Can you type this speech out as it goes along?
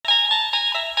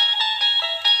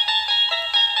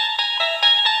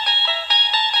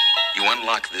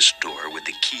unlock this door with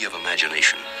the key of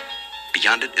imagination.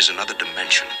 Beyond it is another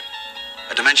dimension.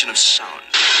 A dimension of sound.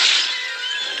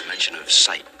 A dimension of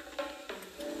sight.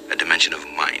 A dimension of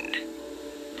mind.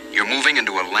 You're moving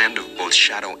into a land of both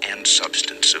shadow and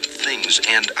substance, of things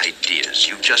and ideas.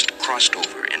 You've just crossed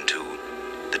over into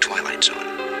the Twilight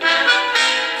Zone.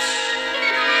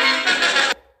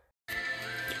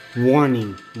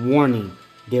 Warning, warning.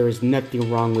 There is nothing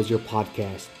wrong with your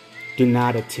podcast. Do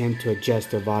not attempt to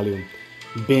adjust the volume.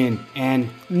 Ben and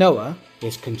Noah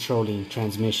is controlling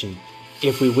transmission.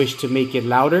 If we wish to make it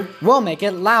louder, we'll make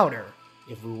it louder.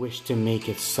 If we wish to make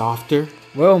it softer,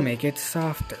 we'll make it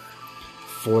softer.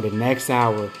 For the next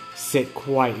hour, sit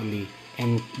quietly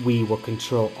and we will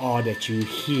control all that you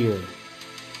hear.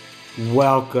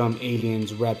 Welcome,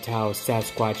 aliens, reptiles,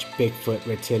 Sasquatch, Bigfoot,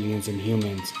 reptilians, and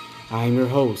humans. I'm your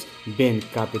host, Ben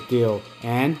Capetillo,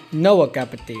 and Noah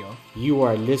Capetillo. You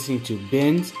are listening to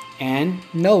Ben's and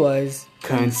Noah's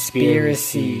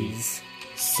Conspiracies.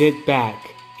 Sit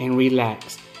back and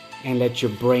relax and let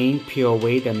your brain peel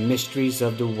away the mysteries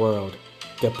of the world.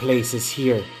 The place is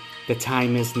here, the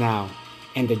time is now,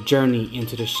 and the journey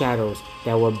into the shadows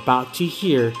that we're about to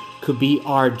hear could be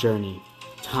our journey.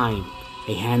 Time,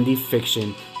 a handy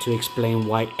fiction to explain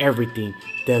why everything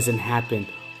doesn't happen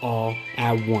all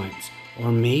at once.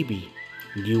 Or maybe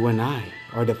you and I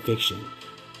are the fiction,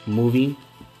 moving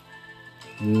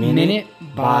minute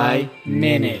by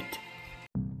minute.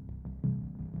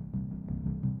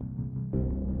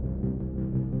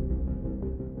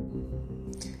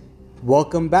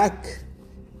 Welcome back.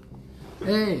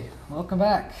 Hey, welcome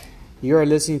back. You are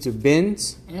listening to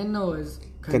Ben's and Noah's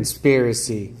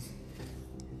Conspiracy.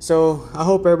 So I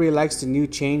hope everybody likes the new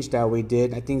change that we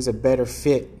did. I think it's a better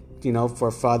fit, for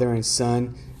father and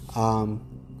son.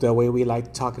 The way we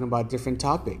like talking about different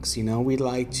topics. We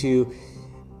like to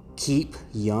keep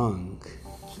young.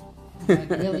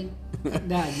 Dad, really?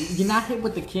 Dad, you're not hip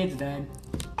with the kids, Dad.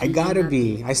 I gotta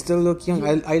be. I still look young.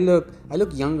 I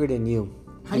look younger than you.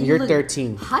 And you're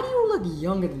 13. How do you look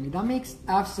younger than me? That makes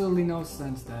absolutely no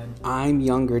sense, Dad. I'm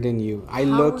younger than you. I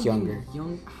look younger.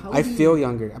 I feel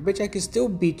younger. I bet you I could still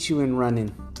beat you in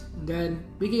running. Dad,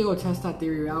 we can go test that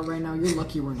theory out right now. You're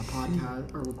lucky we're in a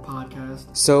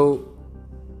podcast. So,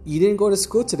 you didn't go to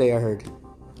school today, I heard.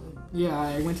 Yeah,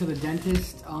 I went to the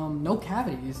dentist. No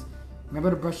cavities.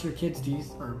 Remember to brush your kids'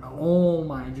 teeth. Oh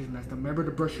my, I just messed up. Remember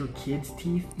to brush your kids'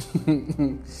 teeth.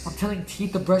 I'm telling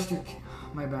teeth to brush your.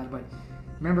 My bad, but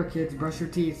remember, kids, brush your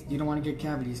teeth. You don't want to get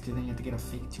cavities because then you have to get a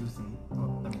fake tooth, and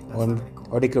that's not really cool.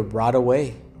 Or they could rot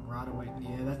away.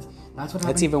 Yeah, that's what happens.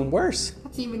 That's even worse.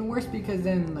 That's even worse because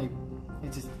then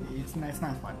it's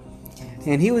not fun.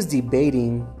 And he was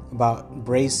debating about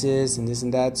braces and this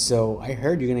and that. So I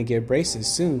heard you're gonna get braces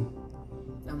soon.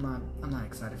 I'm not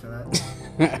excited for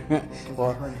that.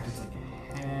 Well, I heard it's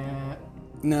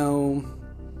no,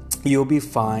 you'll be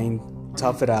fine.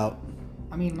 Tough it out.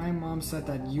 I mean, my mom said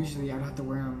that usually I'd have to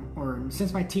wear them, or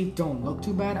since my teeth don't look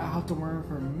too bad, I'll have to wear them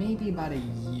for maybe about a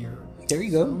year. There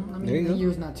you go. So, there you go. A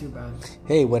year's not too bad.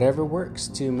 Hey, whatever works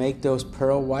to make those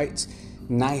pearl whites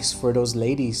nice for those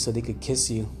ladies so they could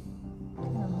kiss you.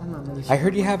 I'm not really sure. I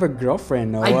heard you have a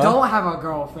girlfriend, Noah. I don't have a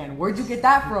girlfriend. Where'd you get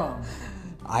that from?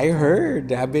 I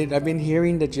heard. I've been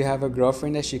hearing that you have a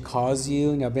girlfriend that she calls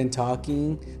you, and I've been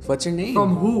talking. What's her name?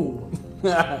 From who?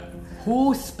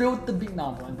 Who spilled the beans?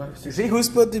 No, but see, who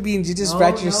spilled the beans? You just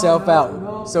scratch yourself out.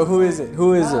 No, so who is it?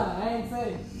 Who is it? I ain't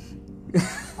saying.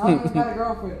 I don't got a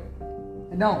girlfriend.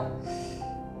 No.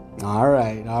 All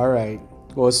right.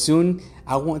 Well, soon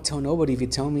I won't tell nobody if you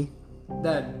tell me.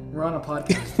 Dad, we're on a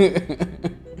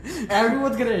podcast.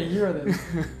 Everyone's gonna hear this.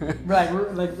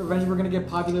 Eventually we're gonna get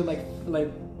popular. Like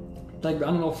I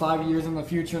don't know, 5 years in the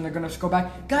future, and they're gonna go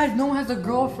back. Guys, no one has a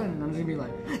girlfriend. And I'm just gonna be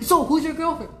like, so who's your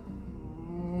girlfriend?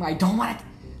 I don't want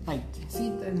it. See,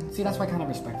 that's why I kind of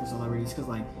respect the celebrities,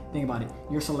 because think about it.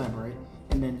 You're a celebrity,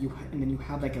 and then you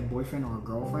have like a boyfriend or a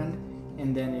girlfriend,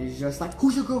 and then it's just like,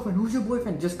 who's your girlfriend? Who's your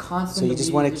boyfriend? Just constantly. So you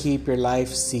just want to keep your life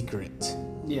secret.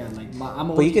 Yeah,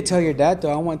 But you could tell your dad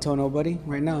though. I won't tell nobody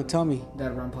right now. Tell me.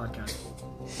 Dad, we're on podcast.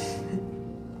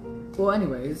 Well,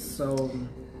 anyways, so.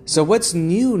 So what's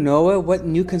new, Noah? What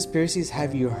new conspiracies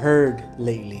have you heard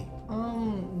lately?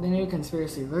 The new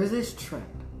conspiracy. There's this trend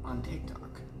on TikTok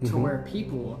to where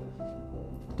people.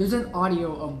 There's an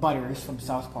audio of Butters from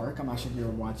South Park. I'm not sure if you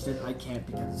ever watched it. I can't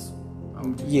because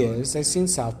Yes, I've seen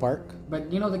South Park.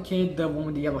 But you know the kid, the one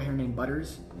with the yellow hair named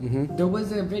Butters? Mm-hmm. There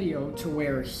was a video to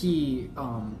where he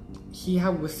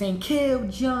was saying, "Kill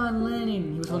John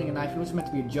Lennon." He was holding a knife. It was meant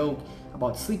to be a joke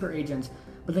about sleeper agents.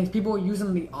 But then people are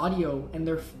using the audio and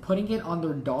they're putting it on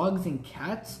their dogs and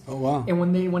cats. Oh wow. And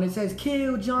when it says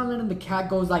kill John Lennon, the cat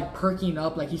goes like perking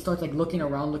up, like he starts like looking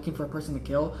around looking for a person to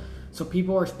kill. So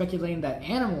people are speculating that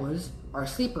animals are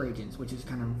sleeper agents, which is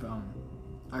kind of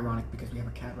ironic because we have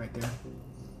a cat right there.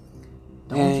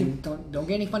 Don't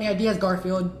get any funny ideas,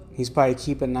 Garfield. He's probably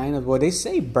keeping an eye on. Well, they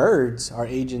say birds are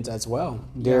agents as well.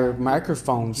 They're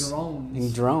microphones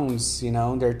and drones. You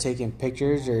know, they're taking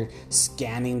pictures. They're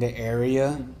scanning the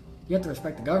area. You have to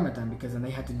respect the government then, because then they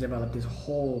had to develop this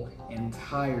whole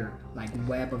entire like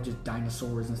web of just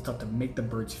dinosaurs and stuff to make the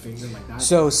birds figure like that.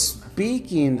 So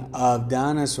speaking of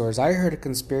dinosaurs, I heard a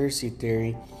conspiracy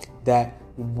theory that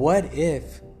what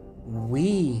if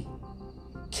we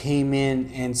came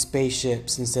in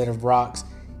spaceships instead of rocks,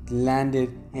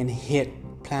 landed and hit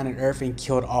planet Earth and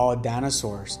killed all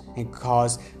dinosaurs and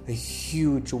caused a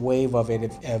huge wave of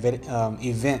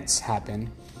events happen.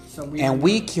 So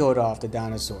we killed off the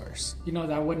dinosaurs. You know,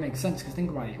 that wouldn't make sense, because think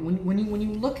about it. When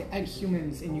you look at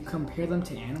humans and you compare them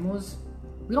to animals,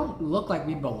 we don't look like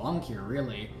we belong here,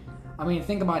 really. I mean,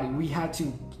 think about it. We had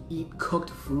to eat cooked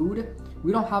food.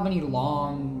 We don't have any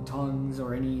long tongues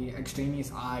or any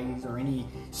extraneous eyes or any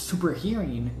super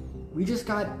hearing. We just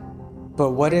got...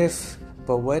 But what if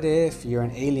you're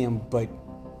an alien, but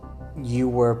you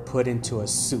were put into a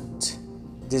suit?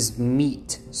 This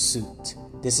meat suit.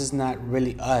 This is not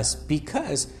really us,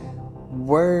 because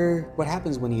what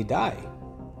happens when you die?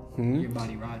 Your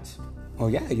body rots. Oh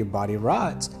yeah, your body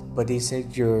rots. But they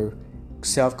said your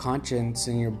self-conscious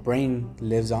and your brain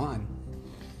lives on.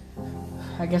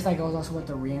 I guess that goes also with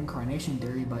the reincarnation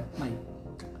theory, but like,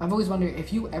 I've always wondered,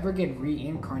 if you ever get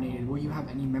reincarnated, will you have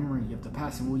any memory of the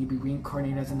past, and will you be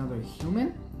reincarnated as another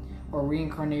human or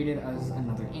reincarnated as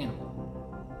another animal?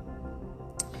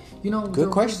 You know, good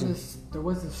question. There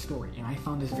was this story, and I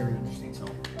found this very interesting, so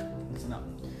listen up.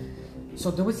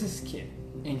 So there was this kid,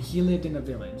 and he lived in a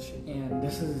village, and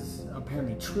this is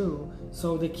apparently true.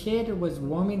 So the kid was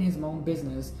warming his own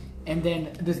business, and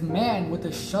then this man with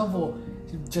a shovel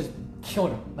just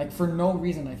killed him, like for no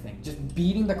reason, I think. Just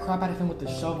beating the crap out of him with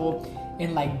the shovel,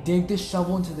 and like dig the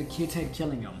shovel into the kid's head,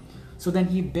 killing him. So then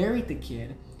he buried the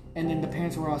kid, and then the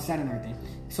parents were all sad and everything.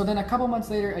 So then a couple months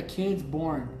later, a kid's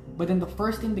born. But then the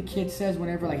first thing the kid says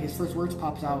whenever like his first words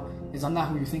pops out is, "I'm not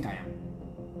who you think I am."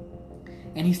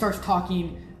 And he starts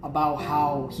talking about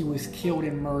how he was killed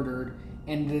and murdered.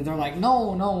 And they're like,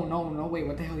 no, wait,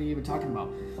 what the hell are you even talking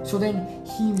about? So then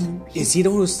he is he the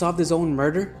one who solved his own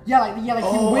murder? Yeah, he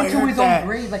went to his own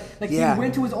grave. He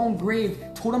went to his own grave,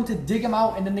 told him to dig him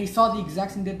out, and then they saw the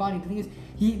exact same dead body. The thing is,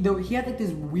 he had like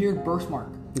this weird birthmark.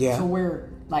 Yeah. So where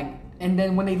like, and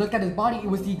then when they looked at his body, it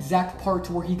was the exact part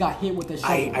to where he got hit with the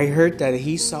shovel. I heard that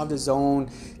he solved his own,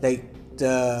 like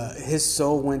his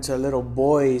soul went to a little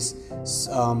boy's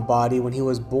body when he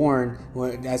was born.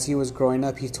 As he was growing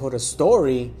up, he told a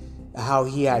story how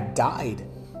he had died.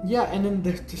 Yeah, and then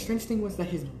the strange thing was that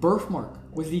his birthmark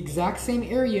was the exact same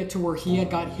area to where he had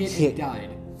got hit and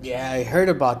died. Yeah, I heard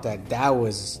about that. That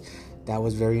was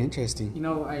very interesting. You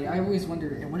know, I always wonder,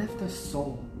 what if the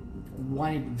soul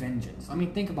wanted vengeance? I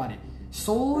mean, think about it.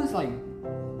 Souls, like,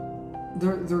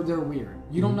 they're weird.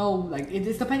 You don't know, like,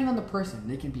 it's depending on the person.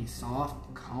 They can be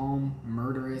soft, calm,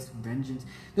 murderous, vengeance.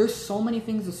 There's so many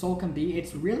things the soul can be.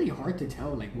 It's really hard to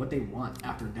tell, like, what they want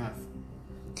after death.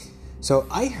 So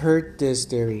I heard this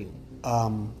theory a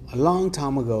long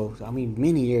time ago. I mean,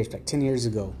 many years, like 10 years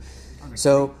ago. Okay.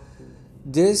 So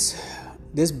this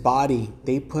body,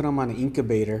 they put him on an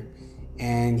incubator,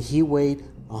 and he weighed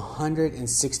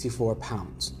 164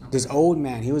 pounds. Okay. This old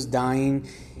man, he was dying,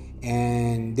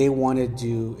 and they wanted to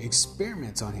do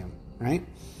experiments on him, right?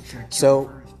 So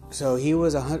he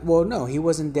was he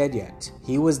wasn't dead yet.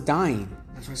 He was dying.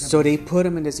 So they put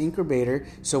him in this incubator,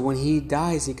 so when he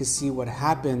dies, they could see what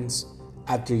happens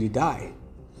after you die.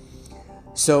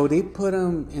 So they put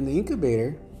him in the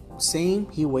incubator, saying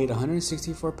he weighed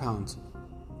 164 pounds.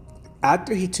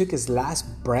 After he took his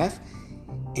last breath,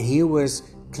 and he was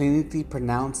clinically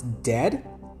pronounced dead,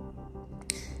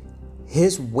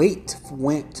 his weight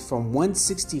went from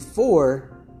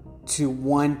 164 to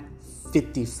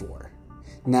 154.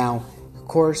 Now, of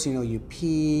course, you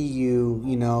pee, you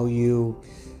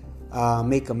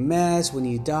make a mess. When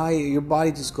you die, your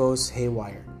body just goes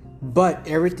haywire. But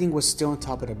everything was still on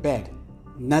top of the bed.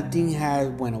 Nothing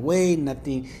had went away.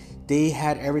 Nothing. They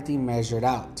had everything measured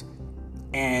out,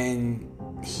 and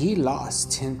he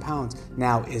lost 10 pounds.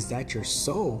 Now, is that your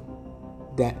soul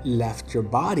that left your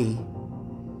body?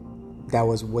 That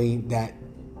was weighing that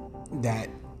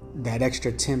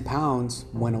extra 10 pounds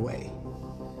went away.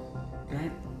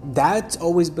 That's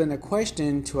always been a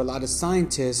question to a lot of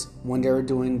scientists when they were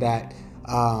doing that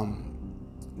that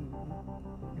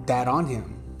on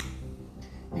him.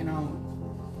 You know,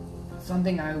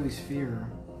 something I always fear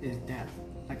is death.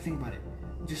 Like, think about it.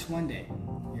 Just one day,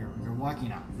 you're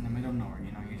walking out in the middle of nowhere.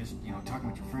 You know, you're just talking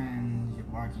with your friends. You're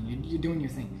walking. You're doing your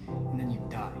thing, and then you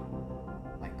die.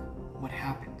 Like, what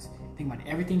happens? Think about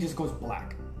it. Everything just goes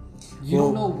black. You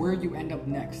don't know where you end up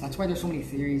next. That's why there's so many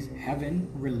theories: heaven,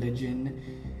 religion.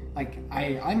 Like,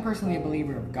 I'm personally a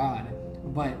believer of God,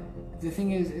 but the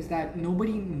thing is that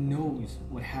nobody knows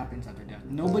what happens after death.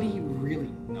 Nobody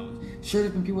really knows. Sure,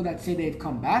 there's been people that say they've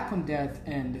come back from death,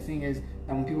 and the thing is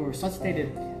that when people were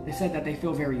resuscitated, they said that they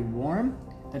feel very warm,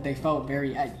 that they felt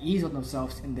very at ease with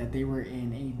themselves, and that they were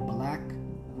in a black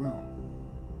room.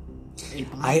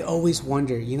 I always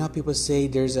wonder, you know how people say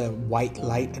there's a white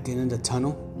light at the end of the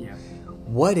tunnel? Yeah.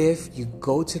 What if you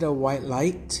go to the white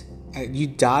light, you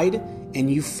died, and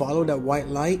you follow that white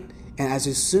light, and as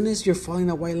soon as you're following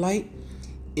that white light,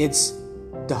 it's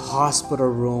the hospital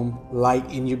room light,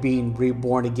 and you're being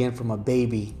reborn again from a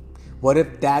baby. What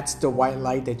if that's the white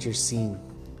light that you're seeing?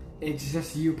 It's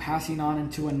just you passing on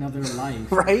into another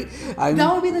life. Right?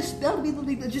 That would be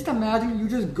the just imagine you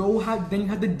just then you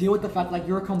have to deal with the fact like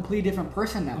you're a completely different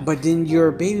person now. But then you're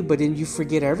a baby, but then you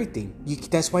forget everything.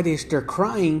 That's why they're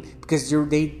crying, because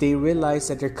they realize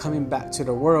that they're coming back to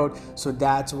the world, so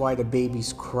that's why the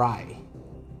babies cry.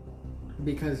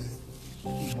 Because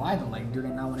why though? Like, do they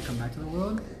not want to come back to the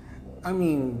world? I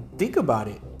mean, think about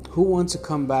it. Who wants to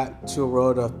come back to a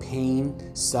world of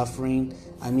pain, suffering?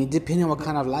 I mean, depending on what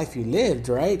kind of life you lived,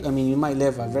 right? I mean, you might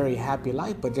live a very happy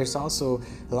life, but there's also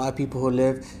a lot of people who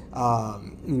live,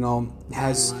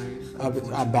 has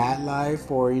a bad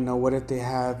life, or, what if they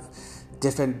have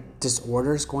different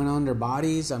disorders going on in their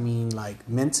bodies? I mean, like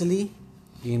mentally,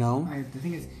 The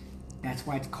thing is, that's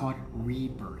why it's called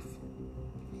rebirth.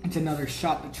 It's another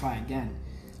shot to try again.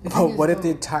 But what if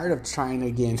they're tired of trying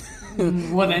again?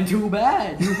 Well, then too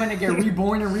bad. You're gonna get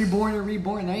reborn and reborn and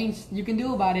reborn. There ain't you can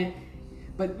do about it.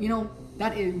 But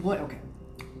that is what. Okay,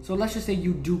 so let's just say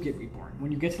you do get reborn.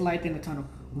 When you get to the light in the tunnel,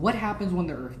 what happens when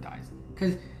the Earth dies?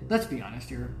 Because let's be honest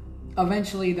here.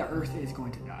 Eventually, the Earth is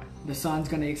going to die. The sun's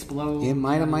gonna explode. It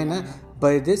might or might not.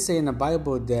 But it did say in the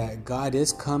Bible that God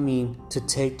is coming to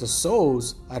take the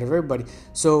souls out of everybody.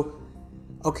 So.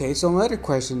 Okay, so another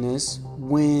question is,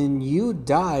 when you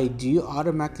die, do you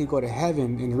automatically go to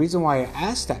heaven? And the reason why I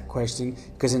asked that question,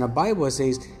 because in the Bible it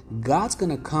says, God's going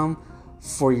to come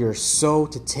for your soul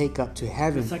to take up to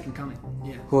heaven. The second coming,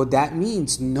 yeah. Well, that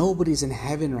means nobody's in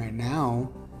heaven right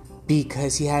now,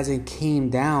 because he hasn't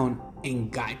came down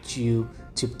and got you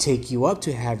to take you up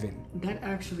to heaven. That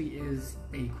actually is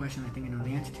a question I think I know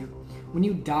the answer to. When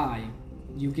you die,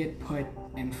 you get put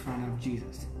in front of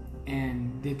Jesus.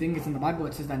 And the thing is, in the Bible,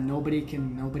 it says that nobody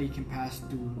can go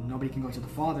to the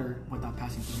Father without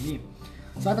passing through me.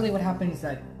 So I believe what happens is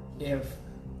that if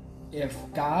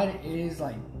God is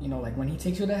like when He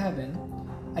takes you to heaven,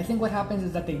 I think what happens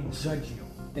is that they judge you.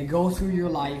 They go through your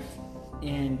life,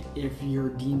 and if you're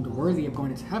deemed worthy of going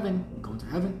into heaven, you go into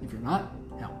heaven. If you're not,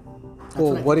 hell.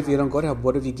 Well, what if you don't go to hell?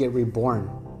 What if you get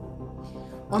reborn?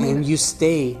 And you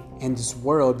stay in this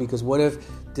world, because what if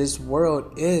this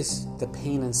world is the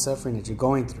pain and suffering that you're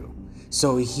going through?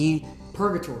 So he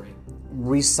purgatory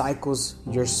recycles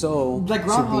your soul like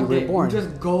to be reborn. You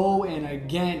just go and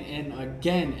again and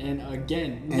again and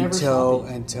again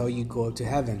until you go up to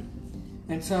heaven.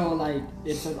 And so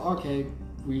it says, okay,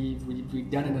 we've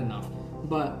done it enough.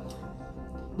 But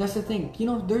that's the thing.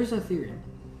 There's a theory,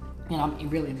 and I'm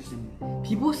really interested in it.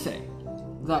 People say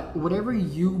that whatever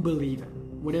you believe in,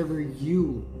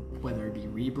 whether it be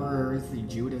rebirth,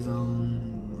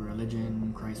 Judaism,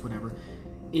 religion, Christ, whatever,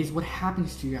 is what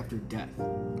happens to you after death.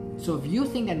 So if you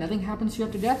think that nothing happens to you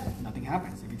after death, nothing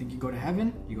happens. If you think you go to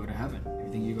heaven, you go to heaven. If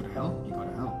you think you go to hell, you go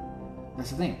to hell.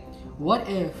 That's the thing. What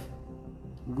if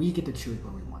we get to choose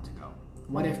where we want to go?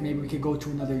 What if maybe we could go to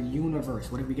another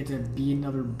universe? What if we get to be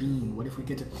another being? What if we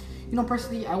get to...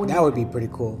 personally, I wouldn't... That would be pretty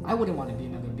cool. I wouldn't want to be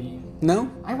another being.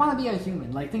 No? I want to be a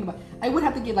human. Think about... I would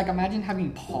have to get, imagine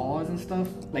having paws and stuff.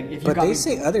 But they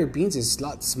say other beings is a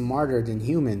lot smarter than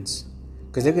humans.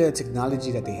 Because look at the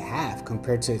technology that they have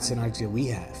compared to the technology that we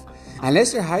have.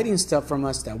 Unless they're hiding stuff from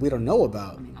us that we don't know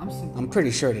about. I'm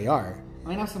pretty sure they are.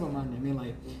 I'm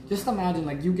simple-minded. Just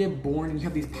imagine, you get born and you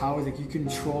have these powers, you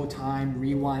control time,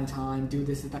 rewind time, do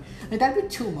this and that. That'd be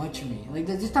too much for me.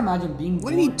 Just imagine being born.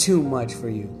 What do you mean too much for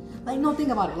you? No, think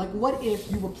about it. What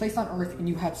if you were placed on Earth and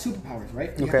you had superpowers,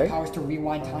 right? You have the powers to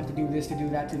rewind time, to do this, to do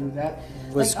that, to do that.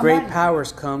 With great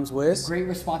powers comes with great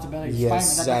responsibilities.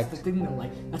 Yes, That's the thing, though.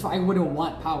 That's why I wouldn't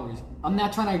want powers. I'm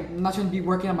not trying to be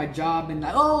working on my job and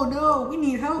oh no, we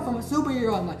need help from a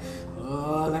superhero. I'm like,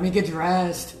 let me get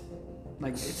dressed.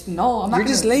 Like, I'm not. You're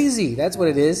just lazy. That's what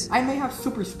it is. I may have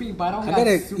super speed, but I don't got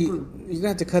super. You're gonna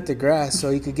have to cut the grass so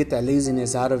you could get that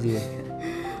laziness out of you.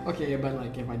 Okay, but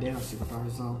like if I did have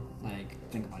superpowers though, like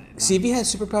think about it. See, if you had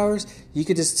superpowers, you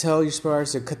could just tell your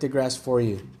superpowers to cut the grass for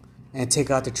you and take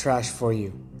out the trash for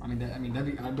you. I would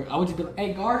just be like,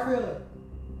 hey Garfield,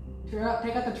 take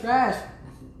out the trash.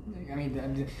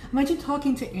 Imagine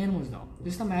talking to animals though.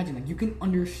 Just imagine, like you can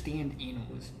understand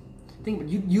animals. Think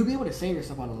about you'll be able to save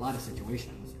yourself out of a lot of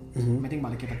situations. I think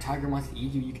about like if a tiger wants to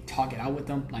eat you, you can talk it out with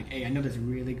them. Like, hey, I know there's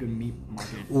really good meat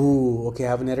market. Ooh, okay, I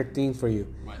have another thing for you.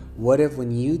 What if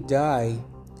when you die,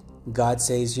 God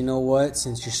says, you know what?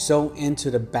 Since you're so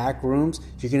into the back rooms,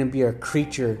 you're gonna be a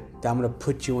creature that I'm gonna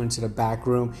put you into the back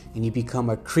room, and you become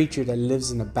a creature that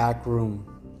lives in the back room.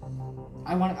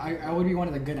 I would be one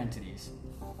of the good entities.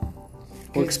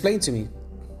 Well, explain to me.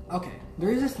 Okay,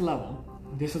 there is this level.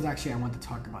 This was actually, I want to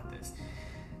talk about this.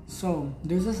 So,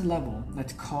 there's this level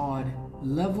that's called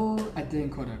level, I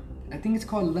think it's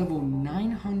called level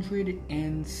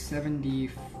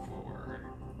 974.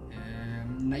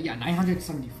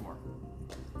 974.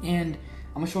 And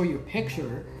I'm going to show you a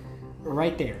picture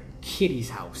right there. Kitty's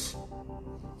house.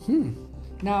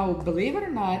 Now, believe it or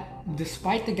not,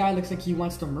 despite the guy looks like he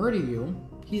wants to murder you,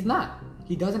 he's not.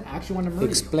 He doesn't actually want to murder you.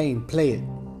 Explain, play it.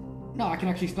 No, I can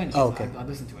actually explain it. Oh, okay. I'll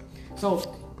listen to it. So,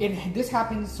 this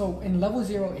happens, so in level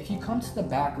 0, if you come to the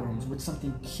back rooms with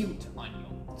something cute on you,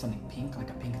 something pink, like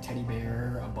a pink teddy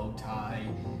bear, a bow tie,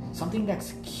 something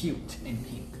that's cute and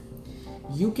pink,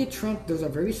 you get there's a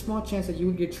very small chance that you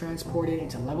would get transported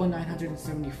into level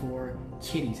 974,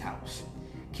 Kitty's house.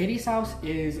 Kitty's house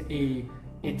is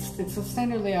it's a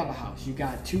standard layout of a house. You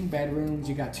got 2 bedrooms,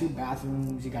 you got 2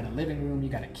 bathrooms, you got a living room, you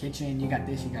got a kitchen, you got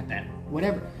this, you got that,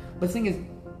 whatever. But the thing is,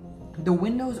 the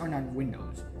windows are not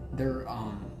windows. They're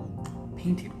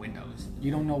painted windows. You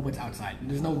don't know what's outside.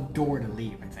 There's no door to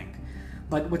leave, I think.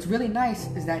 But what's really nice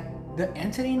is that the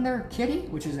entity in there, Kitty,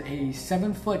 which is a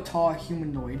 7-foot tall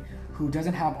humanoid who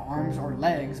doesn't have arms or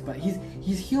legs, but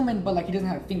he's human, but like he doesn't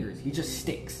have fingers. He just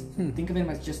sticks. Think of him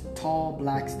as just tall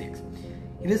black sticks.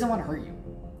 He doesn't want to hurt you.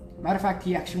 Matter of fact,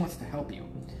 he actually wants to help you.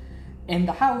 In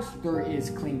the house, there is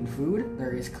clean food,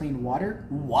 there is clean water,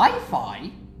 Wi-Fi.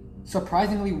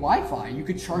 Surprisingly, Wi-Fi. You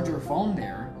could charge your phone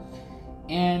there,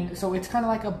 and so it's kind of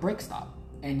like a brick stop,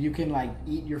 and you can like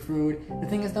eat your food. The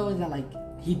thing is though is that like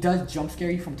he does jump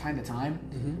scare you from time to time,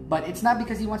 but it's not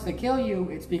because he wants to kill you.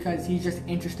 It's because he's just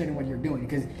interested in what you're doing.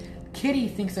 Because Kitty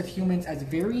thinks of humans as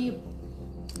very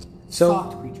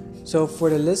soft creatures. So for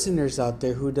the listeners out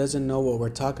there who doesn't know what we're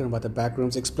talking about, the back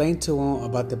rooms, explain to them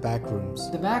about the back rooms.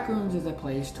 The back rooms is a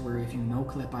place to where if you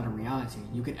no-clip out of reality,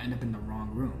 you could end up in the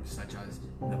wrong rooms, such as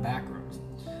the back rooms.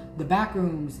 The back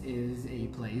rooms is a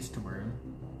place to where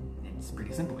it's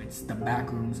pretty simple. It's the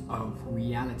back rooms of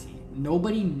reality.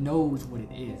 Nobody knows what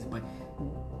it is, but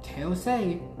tales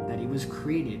say that it was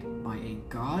created by a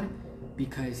god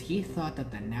because he thought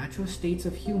that the natural states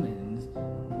of humans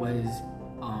was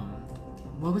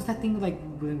what was that thing like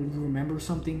when you remember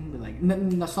something like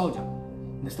nostalgia.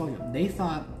 They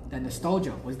thought that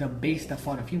nostalgia was the base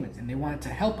default of humans, and they wanted to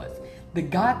help us. The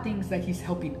god thinks that he's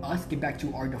helping us get back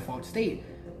to our default state,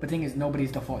 but the thing is,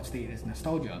 nobody's default state is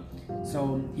nostalgia.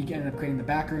 So he ended up creating the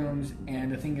back rooms,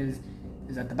 and the thing is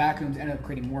that the back rooms ended up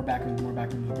creating more back rooms,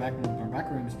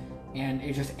 and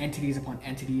it's just entities upon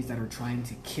entities that are trying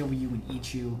to kill you and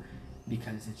eat you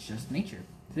because it's just nature.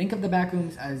 Think of the back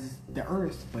rooms as the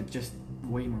Earth, but just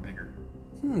way more bigger.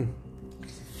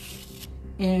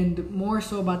 And more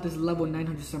so about this level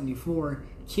 974,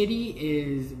 Kitty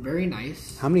is very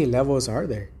nice. How many levels are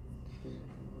there?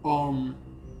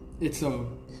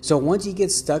 So once you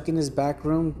get stuck in this back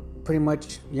room, pretty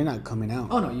much you're not coming out.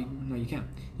 Oh no, you can't.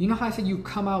 You know how I said you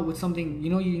come out with something? You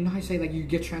know how I say like you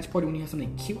get transported when you have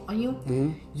something cute on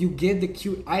you. You give the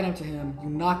cute item to him, you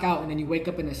knock out, and then you wake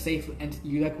up in a safe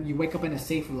you wake up in a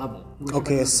safe level.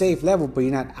 Okay, a safe level, but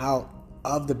you're not out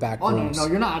of the back rooms. No,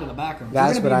 you're not out of the back room.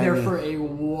 That's you're gonna be what I there mean. for a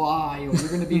while. You're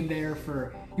gonna be in there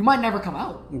for. You might never come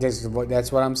out.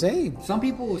 That's what I'm saying. Some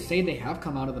people will say they have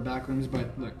come out of the back rooms,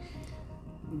 but look.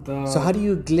 So how do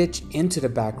you glitch into the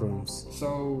back rooms?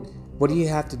 So what do you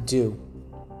have to do?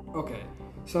 Okay,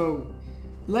 so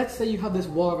let's say you have this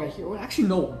wall right here. Well, actually,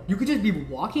 no. You could just be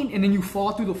walking and then you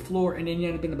fall through the floor and then you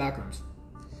end up in the back rooms.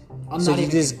 So you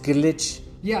just glitch.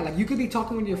 Yeah, like you could be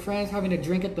talking with your friends, having a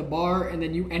drink at the bar, and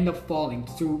then you end up falling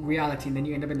through reality, and then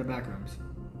you end up in the back rooms.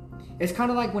 It's kind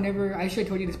of like whenever I should have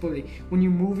told you this before. When you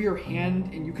move your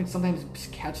hand and you can sometimes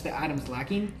catch the atoms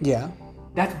lacking. Yeah.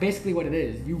 That's basically what it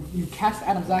is. You catch the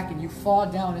atoms lacking, you fall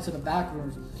down into the back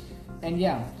rooms. And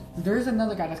yeah, there's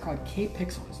another guy that's called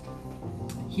K-Pixels.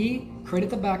 He created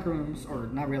the Backrooms, or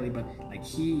not really, but like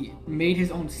he made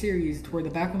his own series to where the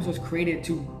Backrooms was created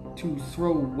to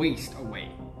throw waste away.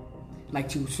 Like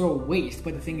to throw waste,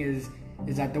 but the thing is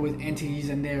that there was entities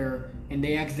in there and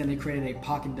they accidentally created a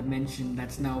pocket dimension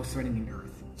that's now threatening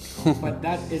Earth. But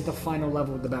that is the final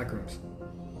level of the Backrooms.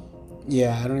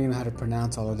 Yeah, I don't even know how to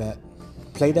pronounce all of that.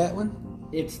 Play that one?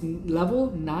 It's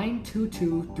level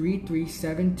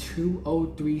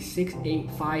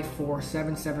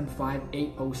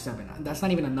 922-337-203-6854-775-807. That's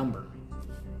not even a number.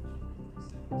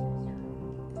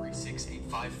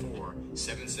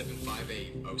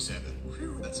 36854-775807.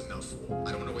 Whew, that's a mouthful.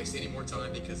 I don't want to waste any more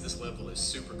time because this level is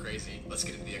super crazy. Let's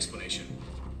get into the explanation.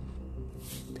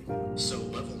 So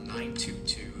level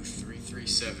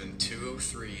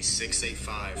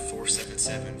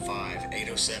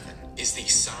 922-337-203-685-477-5807 is the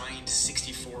signed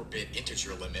 64-bit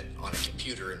integer limit on a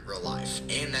computer in real life.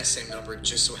 And that same number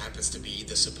just so happens to be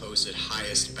the supposed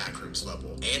highest Backrooms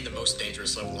level and the most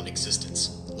dangerous level in existence.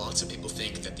 Lots of people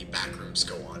think that the Backrooms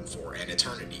go on for an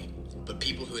eternity, but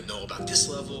people who know about this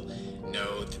level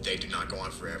know that they do not go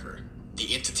on forever.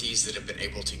 The entities that have been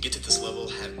able to get to this level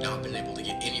have not been able to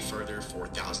get any further for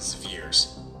thousands of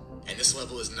years. And this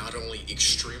level is not only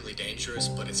extremely dangerous,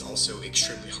 but it's also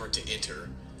extremely hard to enter.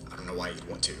 I don't know why you'd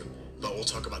want to, but we'll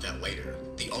talk about that later.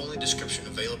 The only description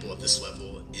available of this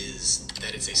level is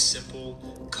that it's a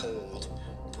simple, cold,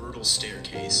 brutal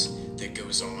staircase that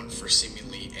goes on for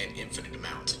seemingly an infinite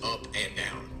amount, up and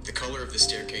down. The color of the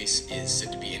staircase is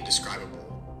said to be indescribable.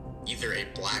 Either a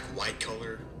black-white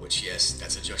color, which yes,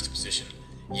 that's a juxtaposition,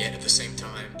 yet at the same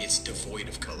time, it's devoid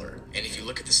of color. And if you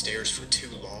look at the stairs for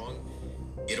too long,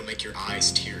 it'll make your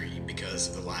eyes teary because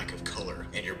of the lack of color,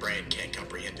 and your brain can't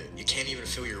comprehend it. You can't even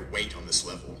feel your weight on this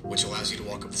level, which allows you to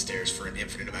walk up the stairs for an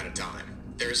infinite amount of time.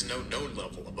 There is no known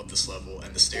level above this level,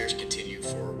 and the stairs continue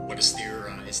for what is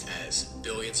theorized as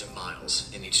billions of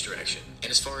miles in each direction. And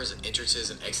as far as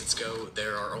entrances and exits go,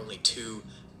 there are only two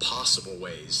possible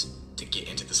ways to get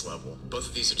into this level. Both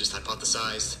of these are just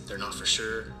hypothesized, they're not for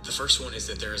sure. The first one is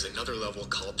that there is another level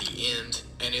called the End,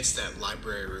 and it's that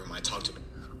library room I talked about.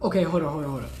 Okay, hold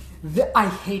on. I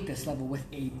hate this level with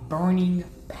a burning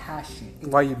passion.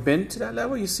 Why, you been to that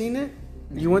level? You seen it?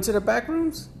 You went to the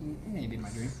Backrooms? Maybe in my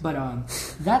dream. But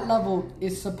that level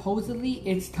is supposedly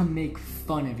it's to make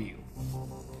fun of you.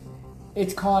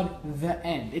 It's called The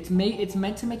End. It's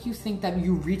meant to make you think that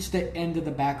you reached the end of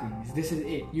the Backrooms. This is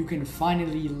it. You can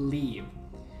finally leave.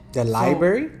 The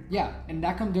library? Yeah, and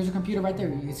there's a computer right there.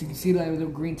 You can see the little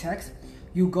green text.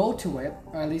 You go to it,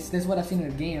 or at least this is what I've seen in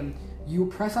the game. You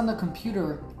press on the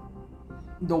computer,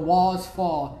 the walls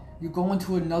fall. You go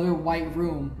into another white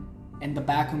room, and the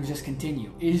Backrooms just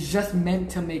continue. It's just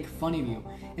meant to make fun of you.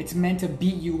 It's meant to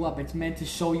beat you up. It's meant to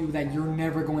show you that you're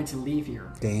never going to leave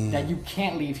here. Damn. That you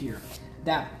can't leave here.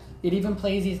 That it even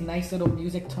plays these nice little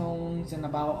music tones and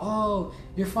about, oh,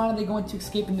 you're finally going to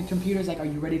escape in the computers. Like, are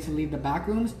you ready to leave the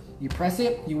Backrooms? You press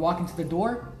it, you walk into the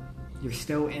door, you're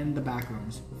still in the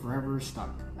Backrooms, forever stuck,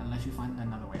 unless you find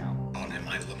another way out. On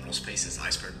my Liminal Spaces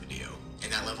Iceberg video,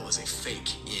 and that level is a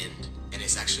fake end, and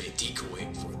it's actually a decoy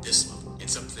for this level. And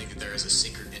some think that there is a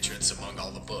secret entrance among all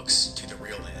the books to the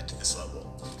real end to this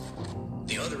level.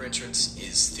 The other entrance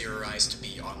is theorized to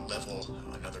be on level,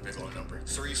 another big long number,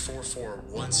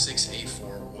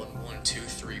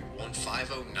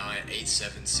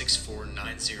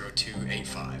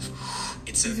 344-168-4123-1509-8764-90285.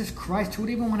 It's Jesus Christ, who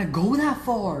would even want to go that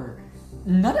far? I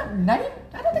don't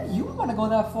think you would want to go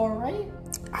that far, right?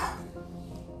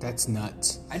 That's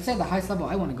nuts. I'd say the highest level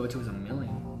I want to go to is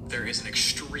 1,000,000. There is an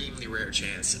extremely rare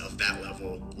chance of that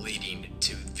level leading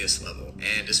to this level.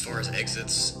 And as far as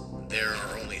exits, there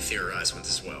are only theorized ones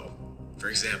as well. For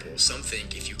example, some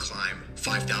think if you climb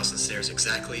 5,000 stairs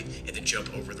exactly and then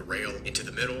jump over the rail into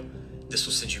the middle, this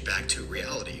will send you back to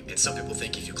reality. And some people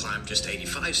think if you climb just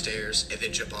 85 stairs and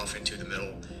then jump off into the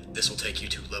middle, this will take you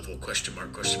to level ?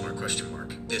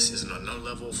 This is an unknown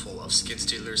level full of skin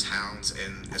stealers, hounds,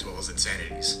 and as well as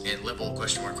insanities. And level ?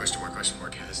 Has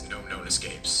no known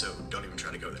escapes, so don't even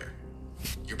try to go there.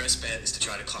 Your best bet is to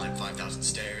try to climb 5,000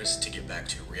 stairs to get back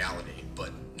to reality,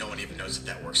 but no one even knows if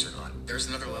that works or not. There's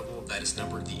another level that is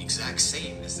numbered the exact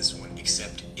same as this one,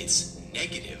 except it's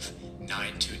negative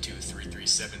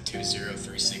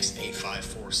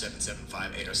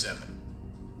 922-337-203-685-477-5807.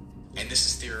 And this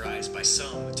is theorized by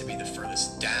some to be the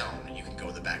furthest down you can go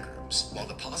in the Backrooms. While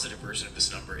the positive version of this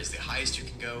number is the highest you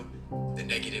can go, the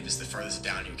negative is the furthest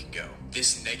down you can go.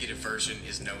 This negative version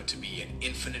is known to be an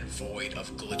infinite void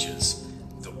of glitches.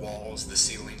 The walls, the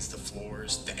ceilings, the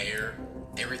floors, the air,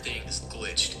 everything is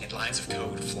glitched, and lines of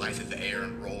code fly through the air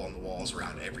and roll on the walls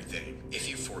around everything. If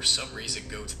you for some reason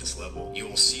go to this level, you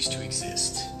will cease to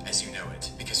exist as you know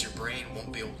it, because your brain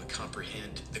won't be able to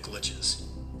comprehend the glitches.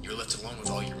 You're left alone with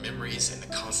all your memories and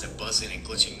the constant buzzing and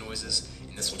glitching noises,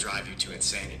 and this will drive you to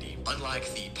insanity.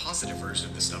 Unlike the positive version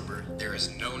of this number, there is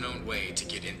no known way to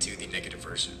get into the negative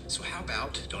version. So how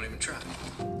about don't even try?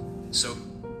 So,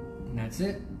 And that's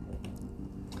it.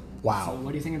 So Wow.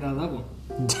 what do you think of that level?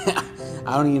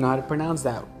 I don't even know how to pronounce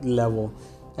that level.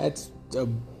 That's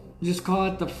You just call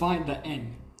it the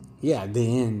end. yeah,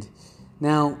 the end.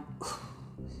 Now,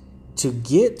 to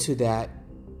get to that,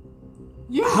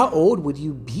 Yeah. how old would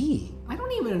you be? I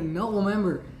don't even know.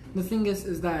 Remember, the thing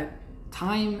is that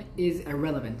time is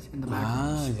irrelevant in the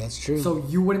background. That's true. So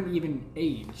you wouldn't even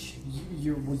age.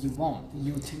 You won't.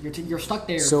 You're stuck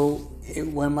there. So it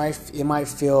might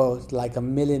feel like a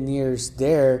million years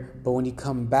there, but when you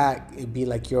come back, it'd be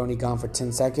like you're only gone for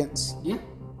 10 seconds. yeah,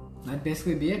 that'd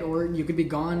basically be it. Or you could be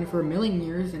gone for 1,000,000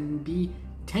 years and be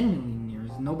 10,000,000 years.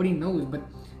 Nobody knows. But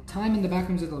time in the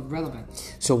background is irrelevant.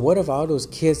 So what if all those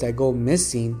kids that go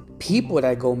missing, people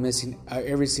that go missing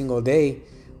every single day,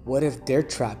 what if they're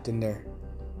trapped in there?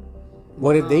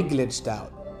 What if they glitched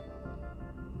out?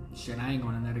 Shit, I ain't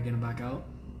going in there to get them back out.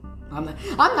 I'm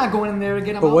not going in there to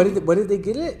get them But out. what if they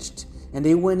glitched and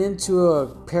they went into a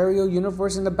parallel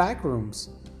universe in the back rooms?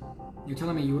 You're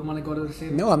telling me you would want to go to the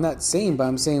same? No, I'm not saying, but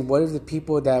I'm saying what if the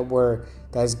people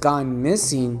that's gone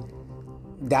missing,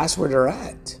 that's where they're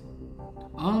at?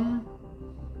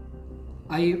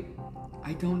 I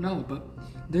don't know, but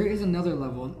there is another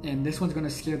level, and this one's gonna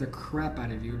scare the crap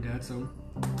out of you, Dad. So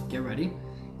get ready.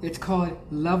 It's called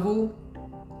level !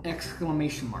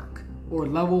 Or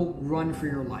level run for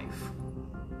your life.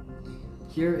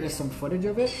 Here is some footage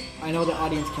of it. I know the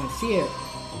audience can't see it,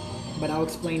 but I'll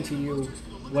explain to you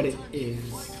what it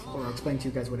is, or I'll explain to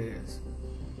you guys what it is.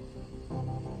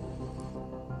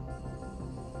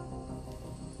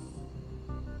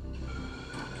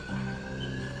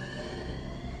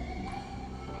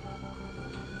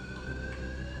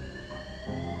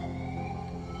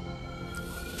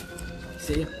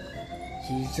 See?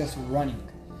 He's just running.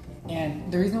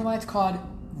 And the reason why it's called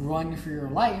Run for Your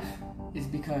Life is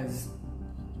because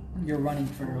you're running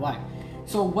for your life.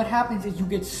 So what happens is you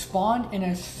get spawned, and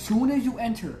as soon as you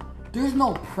enter, there's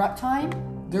no prep time.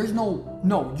 There's no,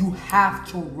 you have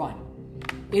to run.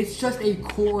 It's just a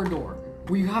corridor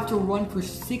where you have to run for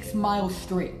 6 miles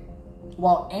straight.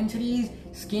 While entities,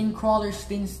 skin crawlers,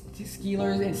 spin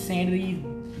skeelers, insanity,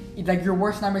 like your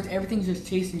worst nightmares, everything's just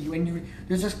chasing you, and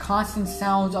there's just constant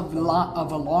sounds of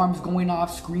alarms going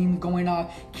off, screams going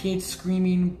off, kids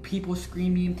screaming, people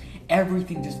screaming,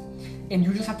 everything just, and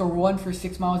you just have to run for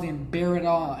 6 miles and bear it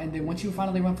all. And then once you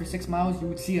finally run for 6 miles, you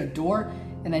would see a door,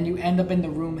 and then you end up in the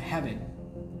room Heaven.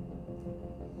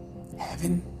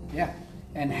 Heaven? Yeah,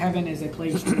 and Heaven is a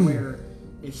place where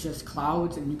it's just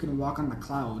clouds, and you can walk on the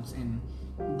clouds, and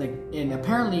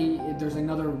apparently there's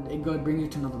it could bring you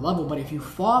to another level. But if you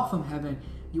fall from Heaven,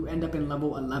 you end up in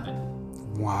level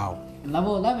 11. Wow. And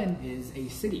level 11 is a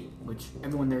city, which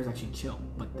everyone there is actually chill.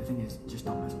 But the thing is, just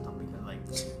don't mess with them,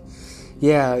 because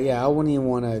Yeah, I wouldn't even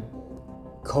want to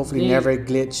hopefully never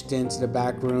glitched into the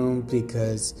back room,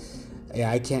 because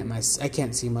I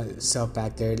can't see myself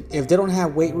back there. If they don't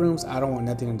have weight rooms, I don't want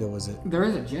nothing to do with it. there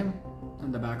is a gym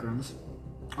in the back rooms.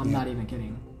 I'm not even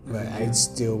kidding. But I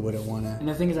still wouldn't want to. And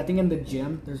the thing is, I think in the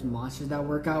gym, there's monsters that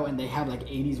work out, and they have like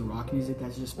 80s rock music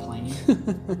that's just playing.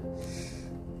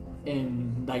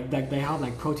 And like they have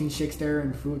like protein shakes there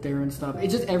and fruit there and stuff.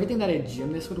 It's just everything that a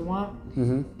gymnast would want.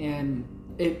 Mm-hmm.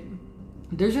 And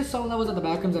there's just some levels of the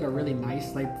back rooms that are really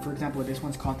nice. Like, for example, this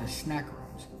one's called the snack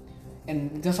rooms.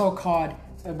 And this all called,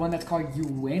 one that's called You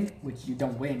Win, which you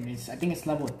don't win. I think it's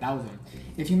level 1,000.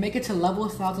 If you make it to level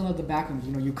 1,000 of the back rooms,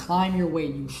 you climb your way,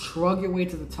 you shrug your way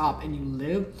to the top, and you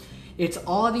live. It's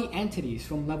all the entities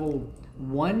from level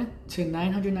 1 to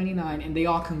 999, and they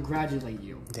all congratulate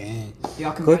you. Dang. They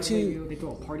all congratulate you. They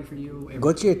throw a party for you.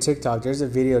 Go to your TikTok. There's a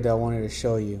video that I wanted to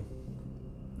show you.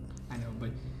 I know, but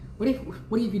what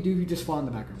if you do if you just fall in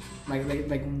the back room?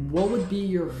 Like what would be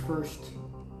your first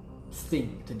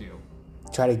thing to do?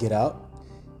 Try to get out.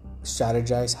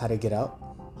 Strategize how to get out.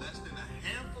 Less than a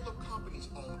handful of companies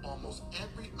own almost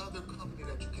every other company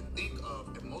that you can think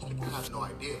of, and most people have no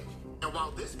idea. And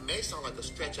while this may sound like a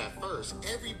stretch at first,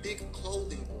 every big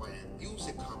clothing brand,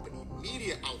 music company,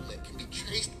 media outlet can be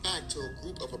traced back to a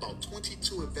group of about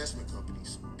 22 investment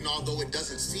companies. And although it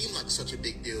doesn't seem like such a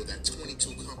big deal that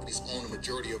 22 companies own a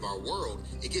majority of our world,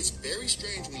 it gets very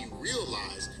strange when you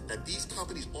realize that these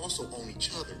companies also own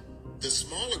each other. The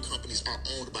smaller companies are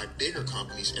owned by bigger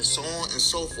companies, and so on and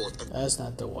so forth. That's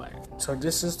not the one. So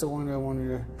this is the one I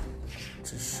wanted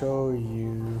to show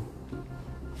you.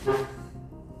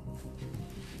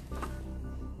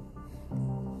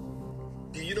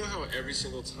 Do you know how every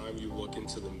single time you look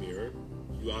into the mirror,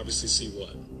 you obviously see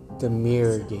what? The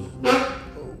mirror game.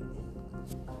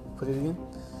 Put it again.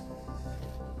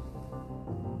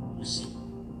 You see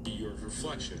your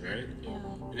reflection, right? Yeah.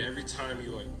 And every time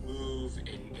you like move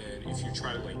and if you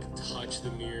try to like touch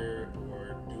the mirror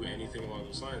or do anything along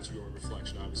those lines, your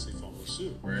reflection obviously follows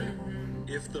suit, right?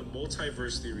 If the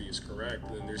multiverse theory is correct,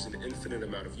 then there's an infinite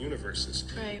amount of universes,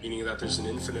 Right. meaning that there's an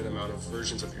infinite amount of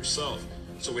versions of yourself.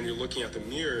 So when you're looking at the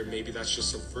mirror, maybe that's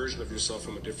just a version of yourself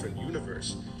from a different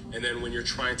universe. And then when you're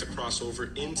trying to cross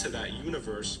over into that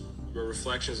universe, your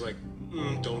reflection is like,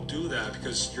 don't do that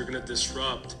because you're gonna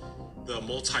disrupt the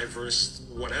multiverse,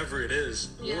 whatever it is,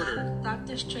 order.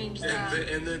 Doctor Strange that.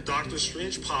 And then Doctor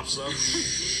Strange pops up.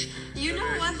 You know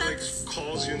and what? He That's like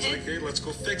calls you and is like, "Hey, let's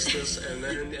go fix this." And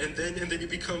then you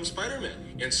become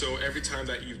Spider-Man. And so every time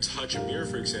that you touch a mirror,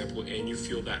 for example, and you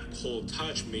feel that cold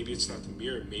touch, maybe it's not the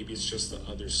mirror, maybe it's just the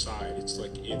other side. It's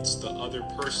like it's the other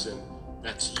person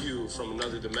that's you from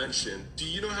another dimension. Do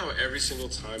you know how every single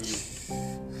time you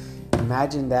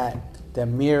Imagine that the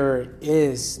mirror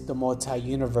is the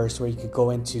multi-universe where you could go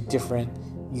into different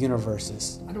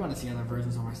universes. I don't want to see other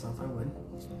versions of myself. I would.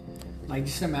 Like,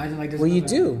 just imagine, like, there's. Well, you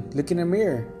another- do. Look in the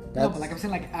mirror. No, That's, but like I'm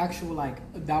saying, like actual, like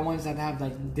that ones that have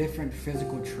like different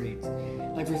physical traits.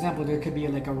 Like for example, there could be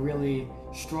like a really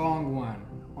strong one,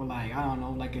 or like I don't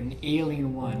know, like an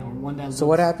alien one, or one that. so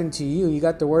what happened to you? You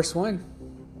got the worst one.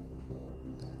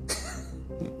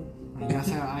 I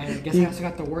guess I also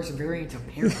got the worst variant of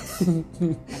parents.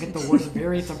 I get the worst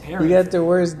variant of parents. You got the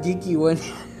worst geeky one.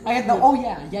 I had the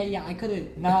I could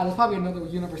have. Nah, there's probably another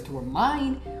universe to where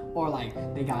mine, or like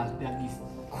they have these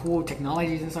cool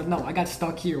technologies and stuff. No, I got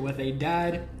stuck here with a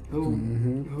dad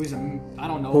who's a I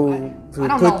don't know. I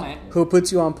don't know, man. Who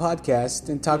puts you on podcast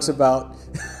and talks about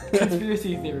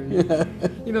Conspiracy theory.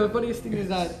 You know, the funniest thing is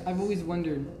that I've always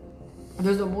wondered.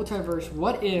 There's a multiverse.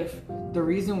 What if the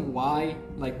reason why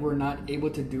like we're not able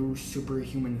to do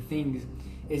superhuman things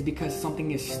is because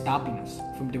something is stopping us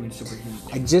from doing superhuman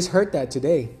I things? just heard that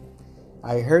today.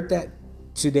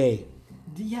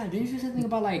 Yeah, didn't you say something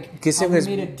about like Because how it we was-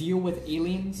 made a deal with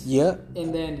aliens? Yep.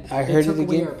 And then I they heard took it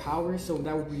away again. our powers, so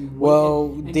that would be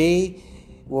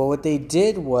What they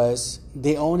did was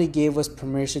they only gave us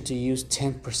permission to use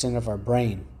 10% of our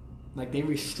brain. like they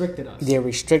restricted us. They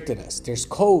restricted us. There's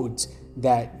codes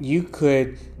that you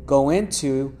could go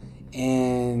into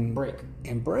and Break.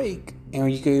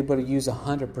 and you could be able to use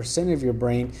 100% of your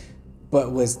brain.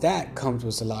 But with that comes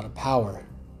with a lot of power.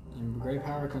 And great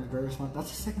power comes great responsibility.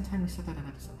 That's the second time we said that in an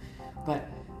episode. But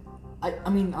I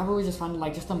mean, I've always just found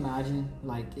like just imagine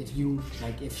like if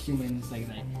humans like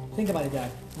think about it, Dad.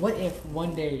 What if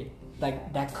one day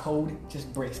like that code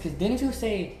just breaks? Because didn't you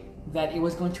say that it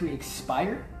was going to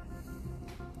expire?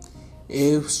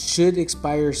 It should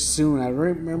expire soon. I don't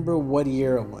remember what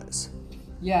year it was.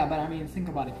 Yeah, but I mean, think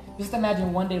about it. Just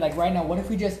imagine one day, like right now, what if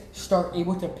we just start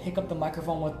able to pick up the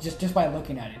microphone with just by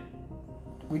looking at it?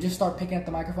 We just start picking up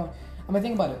the microphone. I mean,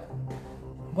 think about it.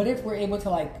 What if we're able to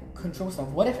like control stuff?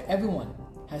 What if everyone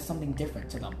has something different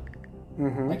to them?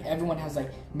 Like everyone has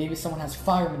like maybe someone has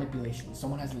fire manipulation,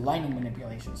 someone has lightning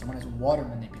manipulation, someone has water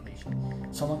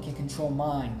manipulation, someone can control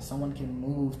minds, someone can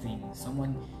move things,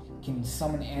 someone can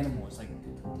summon animals. Like,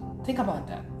 think about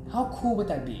that. How cool would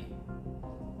that be?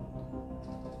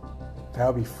 That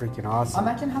would be freaking awesome.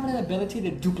 Imagine having an ability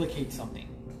to duplicate something.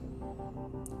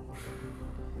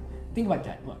 Think about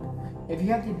that. Look, if you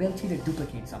have the ability to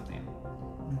duplicate something,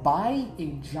 buy a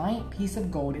giant piece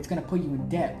of gold, it's going to put you in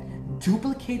debt.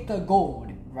 Duplicate the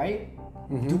gold, right?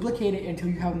 Duplicate it until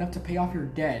you have enough to pay off your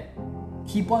debt.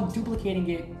 Keep on duplicating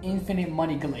it, infinite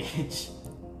money glitch.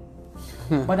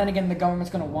 But then again, the government's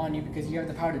going to want you because you have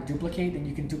the power to duplicate, then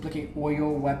you can duplicate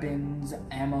oil, weapons,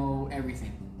 ammo,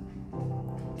 everything.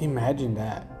 Imagine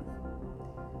that.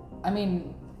 I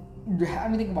mean,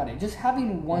 think about it. Just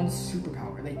having one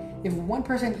superpower. Like, if one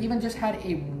person even just had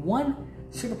one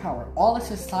superpower, all of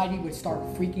society would start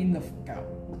freaking the fuck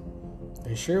out.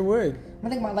 They sure would. I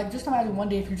think about just imagine one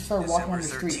day if you just start walking on the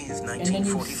street and then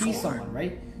you see someone,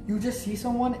 right? You just see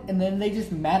someone and then they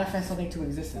just manifest something to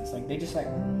existence. Like they just like,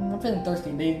 I'm feeling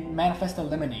thirsty. They manifest a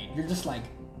lemonade. You're just like,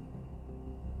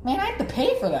 man, I have to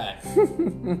pay for that.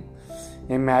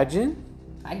 Imagine.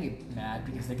 I get mad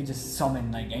because they can just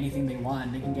summon like anything they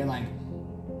want. They can get like,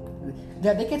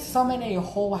 yeah, they can summon a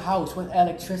whole house with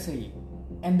electricity,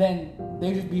 and then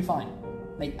they just be fine.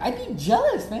 Like I'd be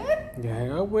jealous, man.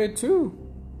 Yeah, I would too.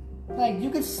 Like, you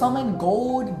could summon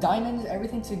gold, diamonds,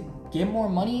 everything to get more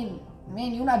money.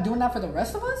 Man, you're not doing that for the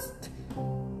rest of us?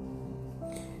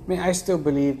 I mean, I still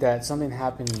believe that something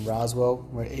happened in Roswell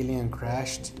where alien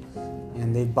crashed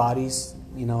and they bodies,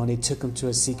 and they took them to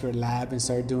a secret lab and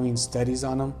started doing studies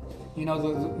on them. You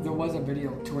know, there was a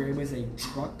video to where it was a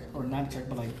truck, or not a truck,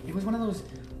 but like, it was one of those,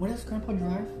 what does Grandpa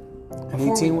drive? An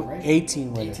 18-wheeler.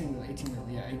 18-wheeler,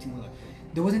 yeah, 18-wheeler.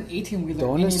 There was an 18-wheeler.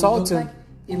 Don't insult him.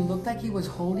 It looked like he was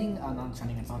holding, I'm not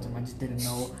trying to insult him, I just didn't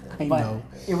know. I but know.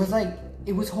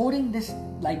 It was holding this,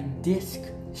 like, disc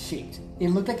shaped. It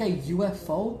looked like a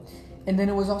UFO, and then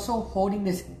it was also holding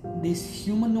this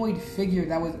humanoid figure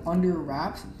that was under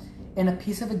wraps, and a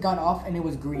piece of it got off and it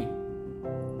was green.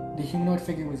 The humanoid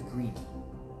figure was green.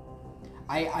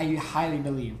 I highly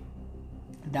believe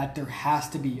that there has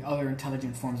to be other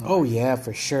intelligent forms of life. Oh yeah,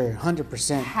 for sure,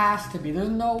 100%. Has to be. There's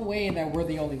no way that we're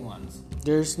the only ones.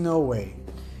 There's no way.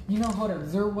 You know, hold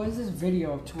up. There was this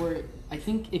video to where I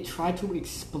think it tried to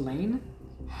explain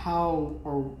how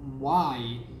or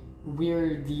why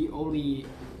we're the only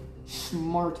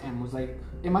smart animals. Like,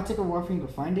 it might take a while for you to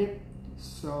find it.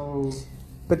 So,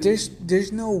 but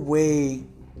there's no way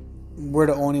we're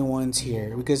the only ones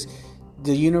here, because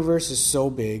the universe is so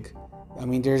big. I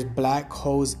mean, there's black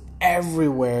holes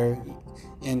everywhere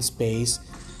in space.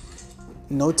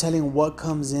 No telling what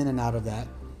comes in and out of that.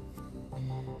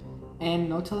 And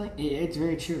no telling, it's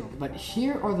very true. But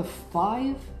here are the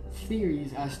 5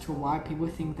 theories as to why people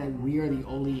think that we are the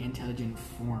only intelligent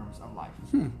forms of life.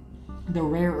 The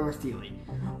rare earth theory.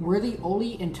 We're the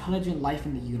only intelligent life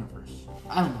in the universe.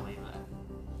 I don't believe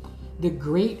that. The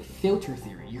great filter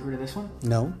theory. You heard of this one?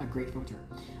 No. A great filter.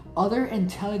 Other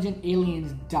intelligent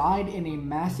aliens died in a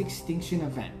mass extinction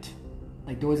event.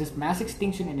 Like, there was this mass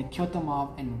extinction and it killed them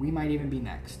off, and we might even be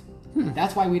next.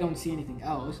 That's why we don't see anything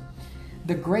else.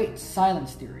 The great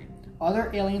silence theory.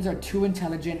 Other aliens are too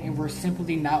intelligent and we're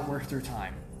simply not worth their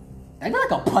time. That's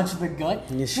like a punch in the gut.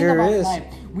 It sure is.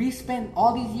 We spent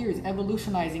all these years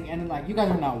evolutionizing, and then, like, you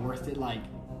guys are not worth it. Like,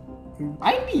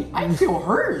 I'd feel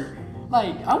hurt.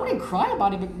 Like, I wouldn't cry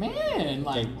about it, but man,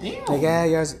 like, damn. Like, yeah,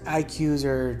 your IQs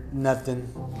are nothing.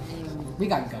 We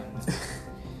got guns.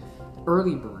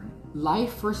 Early burn.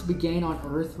 Life first began on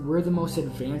Earth. We're the most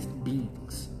advanced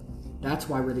beings. That's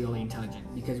why we're the only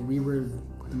intelligent, because we were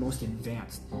the most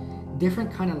advanced.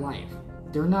 Different kind of life.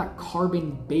 They're not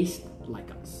carbon-based like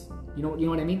us. You know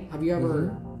what I mean? Have you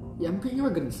ever... Yeah, you were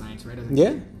good in science, right?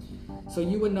 Yeah. So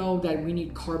you would know that we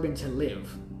need carbon to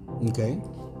live. Okay.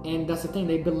 And that's the thing.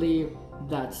 They believe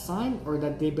that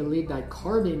they believe that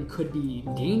carbon could be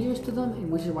dangerous to them, and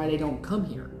which is why they don't come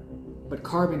here. But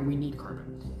carbon, we need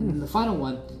carbon. And then the final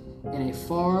one, in a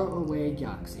far away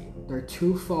galaxy. They're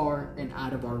too far and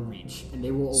out of our reach, and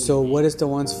they will. So what is the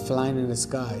ones flying in the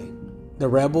sky? The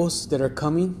rebels that are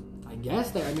coming? I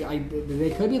guess they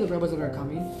could be the rebels that are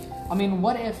coming. I mean,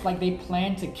 what if, like, they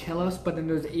plan to kill us, but then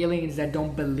there's aliens that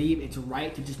don't believe it's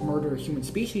right to just murder a human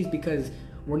species because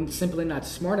we're simply not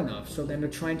smart enough. So then they're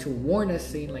trying to warn us,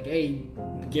 saying like, "Hey,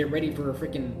 get ready for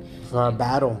a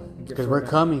battle, because we're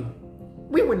coming."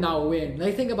 We would not win.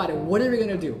 Like, think about it. What are we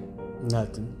gonna do?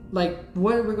 Nothing. Like,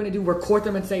 what are we gonna do? Record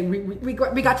them and say, we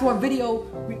got you on video.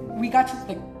 We got you.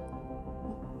 Like,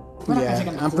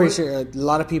 yeah, I'm pretty sure a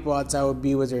lot of people outside would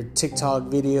be with their TikTok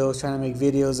videos, trying to make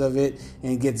videos of it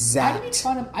and get zapped.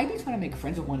 I'd be trying to make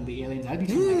friends with one of the aliens. I'd be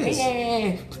trying to like,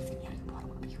 hey.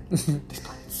 This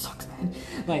planet sucks, man.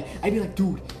 Like, I'd be like,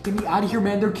 dude, get me out of here,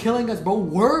 man. They're killing us, bro.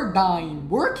 We're dying.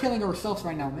 We're killing ourselves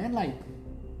right now, man. Like,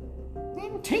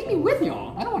 man, take me with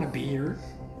y'all. I don't want to be here.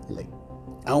 Like,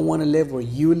 I don't want to live where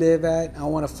you live at. I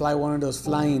want to fly one of those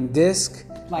flying discs.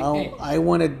 Like, I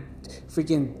want to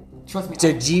freaking... Trust me.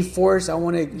 The G-force. I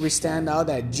want to withstand all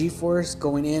that G-force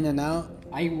going in and out.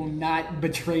 I will not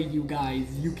betray you guys.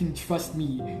 You can trust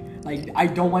me. Like, I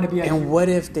don't want to be... And what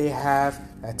if they have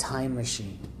a time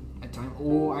machine? A time?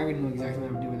 Oh, I already know exactly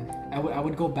what I would do with it. I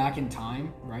would go back in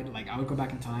time, right? Like, I would go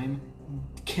back in time,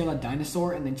 kill a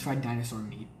dinosaur, and then try dinosaur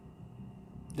meat.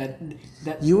 That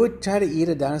You would try to eat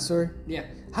a dinosaur? Yeah.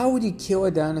 How would you kill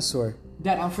a dinosaur?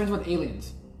 Dad, I'm friends with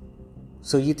aliens.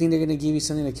 So you think they're going to give you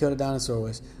something to kill the dinosaur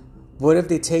with? What if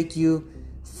they take you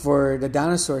for the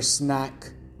dinosaur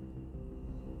snack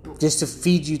just to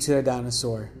feed you to the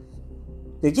dinosaur?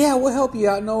 Like, yeah, we'll help you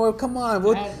out, Noah. Come on,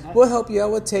 we'll help you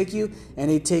out. We'll take you. And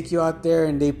they take you out there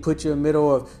and they put you in the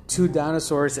middle of 2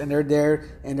 dinosaurs, and they're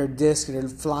there and their discs and they're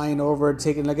flying over,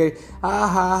 taking like,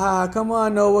 come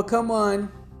on, Noah, come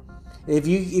on. If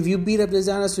you beat up this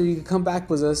dinosaur, you can come back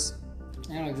with us.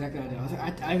 I know exactly what I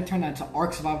do. I would turn that into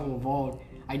Ark Survival Evolved.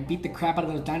 I'd beat the crap out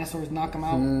of those dinosaurs, knock them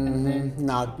out, and then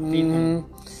beat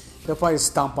them. They'll probably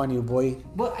stomp on you, boy.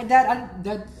 But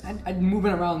I'm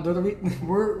moving around.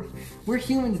 We're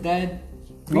humans, Dad.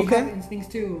 We Okay. have instincts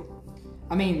too.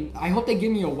 I mean, I hope they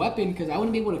give me a weapon because I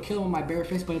wouldn't be able to kill him with my bare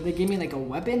fist. But if they give me like a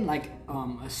weapon, like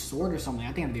a sword or something,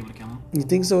 I think I'd be able to kill him. You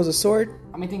think so? As a sword?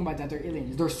 I mean, think about that. They're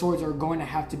aliens. Their swords are going to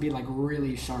have to be like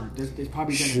really sharp. There's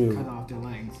probably going Shoot. to cut off their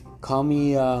legs. Call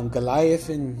me Goliath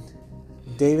and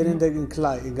David and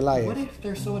Goliath. What if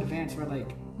they're so advanced where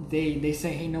like they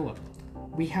say, hey Noah,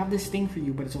 we have this thing for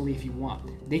you, but it's only if you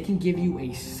want. They can give you a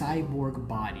cyborg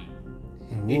body.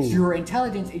 It's your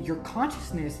intelligence, it's your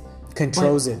consciousness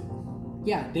Controls but- it.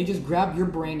 Yeah, they just grab your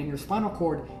brain and your spinal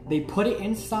cord, they put it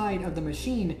inside of the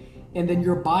machine, and then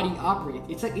your body operates.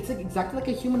 It's like exactly like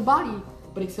a human body,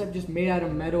 but except just made out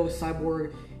of metal,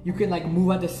 cyborg. You can like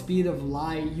move at the speed of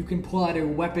light. You can pull out a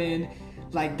weapon.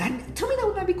 Like that. Tell me that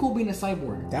would not be cool being a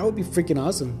cyborg. That would be freaking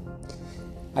awesome.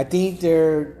 I think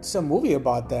there's a movie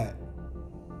about that.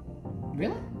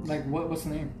 Really? Like what's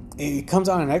the name? It comes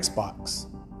out on Xbox.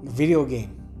 A video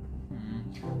game.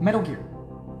 Metal Gear.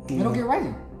 Metal Gear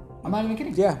Rising. I'm not even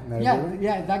kidding. Yeah, Metal Gear.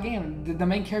 Yeah. That game. The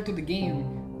main character of the game.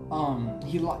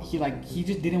 He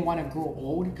just didn't want to grow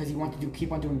old because he wanted to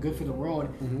keep on doing good for the world.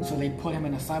 So they put him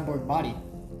in a cyborg body,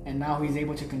 and now he's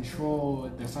able to control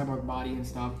the cyborg body and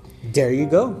stuff. There you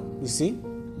go. You see?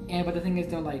 And but the thing is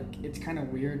though, like it's kind of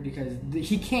weird because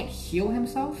he can't heal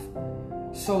himself.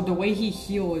 So the way he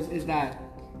heals is that.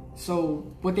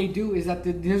 So what they do is that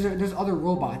there's other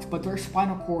robots, but their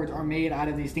spinal cords are made out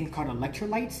of these things called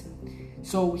electrolytes.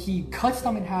 So he cuts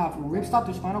them in half, rips out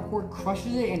their spinal cord,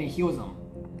 crushes it, and it heals them.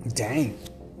 Dang.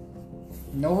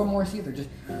 No remorse either. Just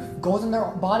goes in their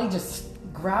body, just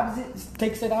grabs it,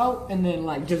 takes it out, and then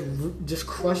like just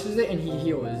crushes it, and he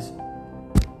heals.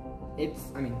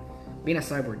 I mean, being a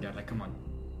cyborg, Dad, like come on,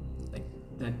 like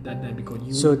that'd be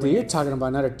cool. So you're talking about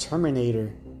another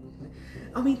Terminator.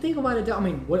 I mean, think about it. I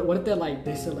mean, what if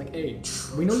they said like, hey,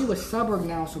 we know you a cyborg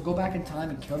now, so go back in time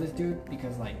and kill this dude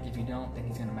because like if you don't, then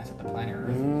he's gonna mess up the planet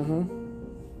Earth.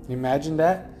 Imagine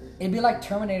that. It'd be like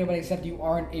Terminator, but except you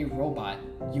aren't a robot.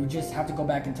 You just have to go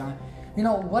back in time. You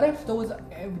know, what if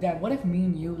what if me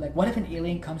and you, like, what if an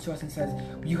alien comes to us and says,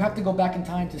 you have to go back in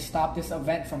time to stop this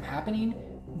event from happening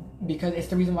because it's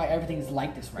the reason why everything's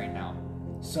like this right now.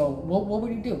 So what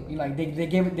would you do? Like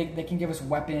they can give us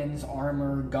weapons,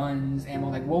 armor, guns, ammo.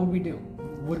 Like what would we do?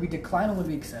 Would we decline or would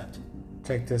we accept?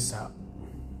 Check this out.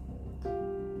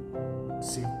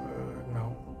 See,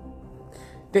 no.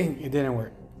 Dang, it didn't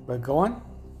work. But go on.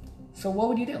 So what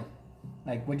would you do?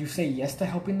 Like, would you say yes to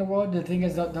helping the world? The thing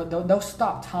is, they'll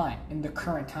stop time in the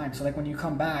current time. So like when you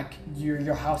come back,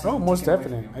 your house. Is Most taken away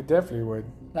from definitely. you. I definitely would.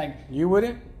 Like You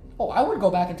wouldn't? Oh, I would go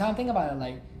back in time. Think about it.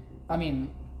 Like, I mean,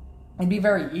 it'd be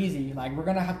very easy. Like, we're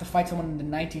gonna have to fight someone in the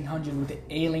 1900s with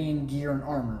alien gear and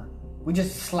armor. We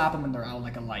just slap them and they're out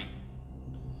like a light.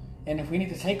 And if we need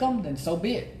to take them, then so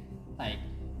be it. Like,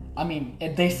 I mean,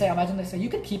 if they say, imagine they say, you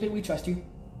can keep it, we trust you.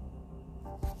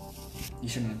 You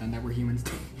shouldn't have done that. We're humans.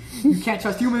 You can't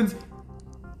trust humans.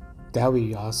 That would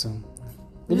be awesome.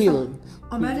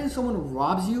 Imagine someone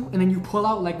robs you and then you pull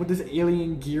out like with this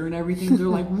alien gear and everything. They're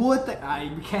like, what the?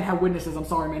 We can't have witnesses. I'm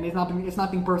sorry, man. It's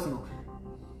nothing personal.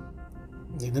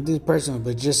 Yeah, nothing personal,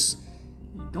 but just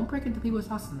Don't break into people's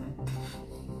houses, man.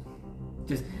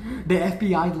 Just the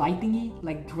FBI light thingy,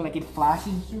 like to where like it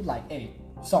flashes you, like, hey,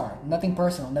 sorry, nothing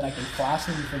personal. And then like they flash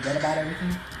and you forget about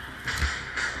everything.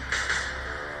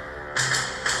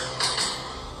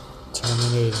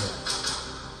 Terminator.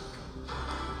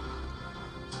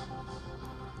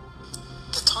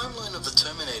 The timeline of the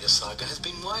Terminator saga has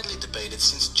been widely debated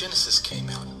since Genesis came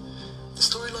out. The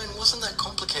storyline wasn't that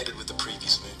complicated with the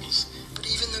previous movies, but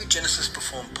even though Genesis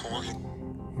performed poorly...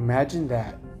 Imagine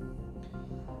that.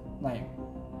 Like,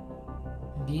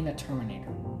 being a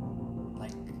Terminator.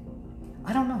 Like,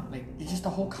 I don't know. Like, it's just the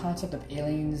whole concept of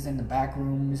aliens and the back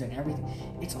rooms and everything.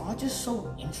 It's all just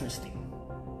so interesting.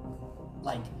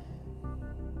 Like...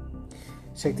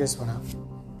 Check this one out.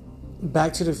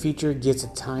 Back to the Future gets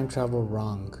a time travel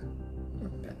wrong.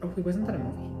 Oh, wait, wasn't that a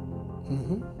movie?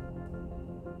 Mm-hmm.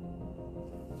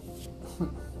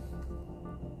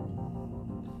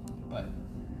 But...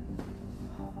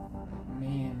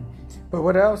 Man... But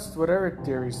what else? What other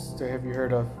theories have you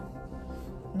heard of?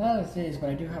 Not other theories, but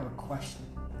I do have a question.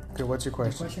 Okay, what's your The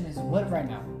question? question is, what right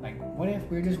now? Like, what if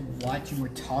we're just watching, we're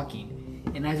talking,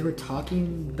 and as we're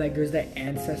talking, like, there's the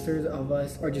ancestors of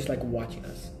us are just, like, watching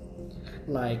us.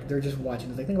 Like, they're just watching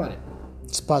us. Like, think about it.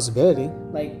 It's a possibility.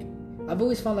 Like, I've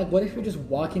always found, like, what if you're just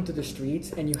walking through the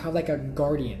streets and you have, like, a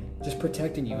guardian just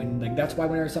protecting you? And, like, that's why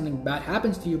whenever something bad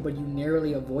happens to you, but you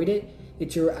narrowly avoid it,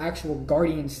 it's your actual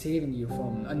guardian saving you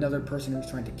from another person who's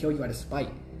trying to kill you out of spite.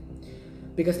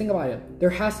 Because think about it. There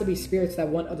has to be spirits that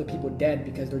want other people dead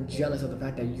because they're jealous of the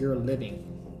fact that you're living.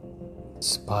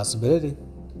 It's a possibility.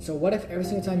 So what if every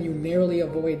single time you narrowly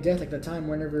avoid death, like the time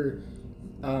whenever,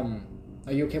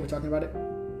 are you okay with talking about it?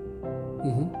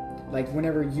 Mm-hmm. Like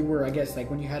whenever you were, I guess, like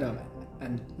when you had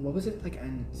what was it? Like,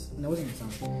 no, it wasn't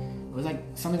something. It was like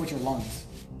something with your lungs.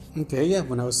 Okay, yeah,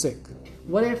 when I was sick.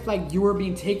 What if like you were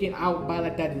being taken out by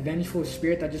like that vengeful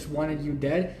spirit that just wanted you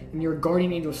dead, and your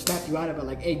guardian angel snapped you out of it,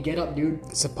 like, hey, get up, dude.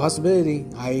 It's a possibility.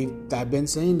 I've been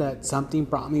saying that something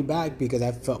brought me back because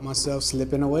I felt myself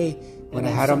slipping away when I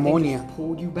had ammonia. Just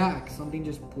pulled you back. Something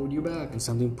just pulled you back. And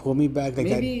something pulled me back. Like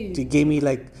it gave me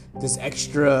like this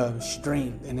extra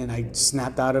strength, and then I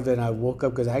snapped out of it. And I woke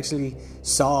up because I actually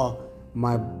saw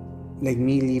me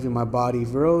leaving my body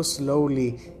real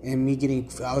slowly, and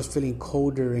I was feeling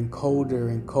colder and colder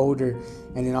and colder,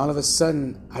 and then all of a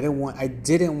sudden I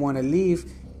didn't want to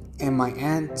leave, and my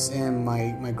aunts and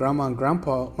my grandma and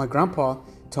my grandpa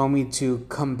told me to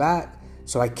come back,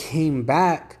 so I came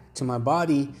back to my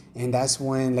body, and that's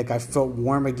when like I felt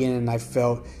warm again, and I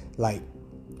felt like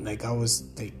I was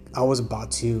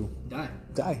about to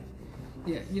die.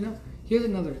 Yeah, here's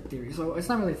another theory. So it's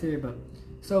not really a theory, but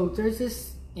so there's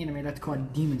this anime that's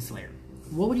called Demon Slayer.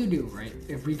 What would you do, right,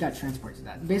 if we got transported to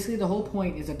that? Basically, the whole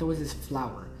point is that there was this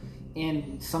flower,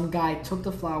 and some guy took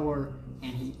the flower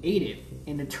and he ate it,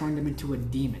 and it turned him into a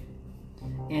demon.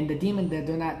 And the demon, the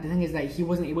thing is that he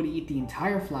wasn't able to eat the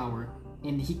entire flower,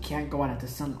 and he can't go out into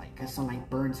sunlight because sunlight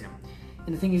burns him.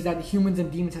 And the thing is that humans and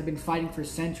demons have been fighting for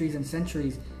centuries and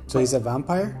centuries. So he's a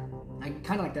vampire?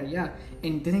 Kind of like that, yeah.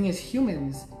 And the thing is,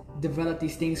 humans develop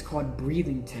these things called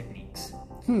breathing techniques.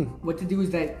 What to do is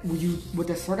that with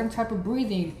a certain type of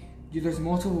breathing, there's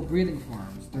multiple breathing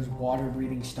forms. There's water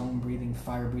breathing, stone breathing,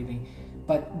 fire breathing.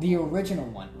 But the original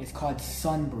one is called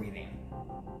sun breathing.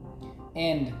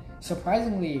 And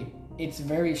surprisingly, it's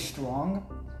very strong.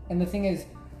 And the thing is,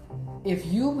 if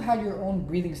you had your own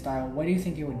breathing style, what do you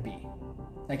think it would be?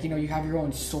 Like, you have your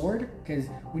own sword? Because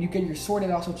when you get your sword,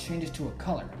 it also changes to a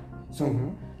color.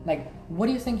 So, like, what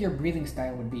do you think your breathing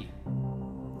style would be?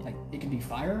 Like, it could be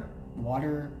fire,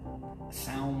 water,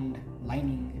 sound,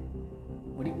 lightning.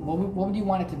 What would you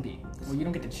want it to be? Well, you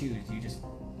don't get to choose. You just...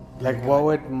 Like, what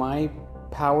would my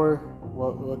power...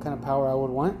 What kind of power I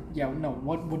would want? Yeah, no.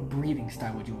 What breathing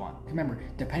style would you want? Remember,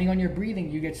 depending on your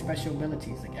breathing, you get special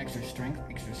abilities like extra strength,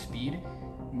 extra speed,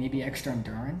 maybe extra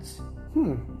endurance.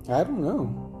 I don't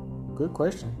know. Good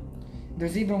question.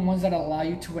 There's even ones that allow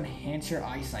you to enhance your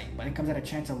eyesight, but it comes at a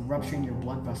chance of rupturing your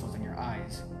blood vessels in your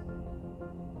eyes.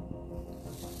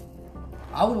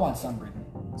 I would want sun breathing.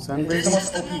 Sun breathing? This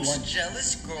is the most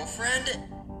jealous girlfriend.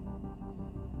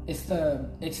 It's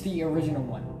the original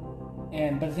one.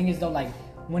 But the thing is though, like,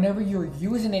 whenever you're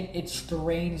using it, it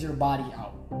strains your body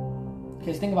out.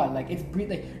 Because think about it,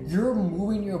 like you're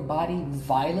moving your body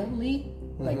violently,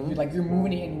 like you're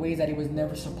moving it in ways that it was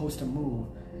never supposed to move.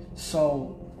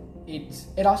 So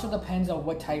it also depends on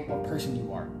what type of person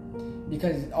you are,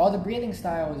 because all the breathing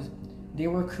styles, they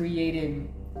were created.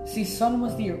 See, sun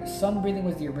breathing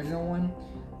was the original one,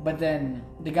 but then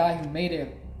the guy who made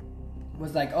it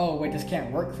was like, oh wait, this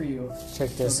can't work for you. Check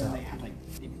this out.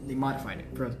 They modified it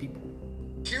for other people.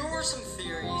 Here were some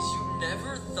theories you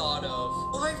never thought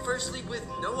of. Alright, firstly, with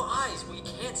no eyes, we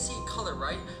can't see color,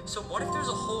 right? So what if there's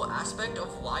a whole aspect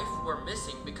of life we're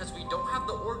missing because we don't have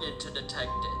the organ to detect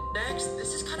it? Next,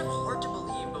 this is kind of hard to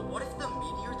believe, but what if the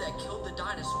meteor that killed the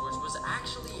dinosaurs was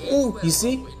actually a UFO, you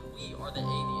see? and we are the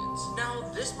aliens?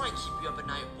 Now, this might keep you up at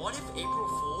night. What if April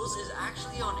Fool's is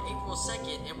actually on April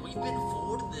 2nd and we've been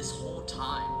fooled this whole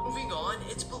time? Moving on,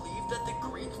 it's believed that the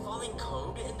Greek falling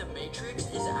code in the Matrix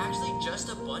is actually just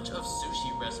a bunch of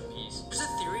sushi recipes. There's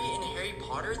a theory in Harry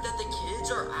Potter that the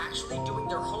kids are actually doing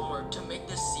their homework to make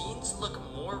the scenes look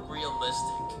more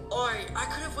realistic. Alright, I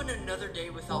could have went another day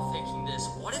without thinking this.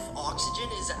 What if oxygen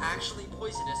is actually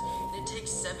poisonous and it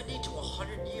takes 70 to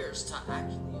 100 years to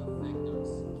actually affect us?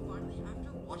 Finally,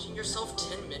 after watching yourself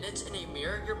 10 minutes in a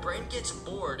mirror, your brain gets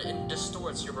bored and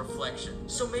distorts your reflection.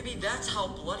 So maybe that's how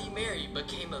Bloody Mary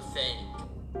became a thing.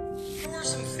 Here were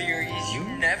some theories you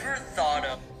never thought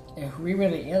of. If we were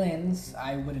the aliens,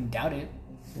 I wouldn't doubt it.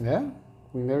 Yeah,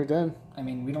 we never done. I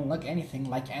mean, we don't look anything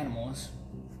like animals.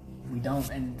 We don't.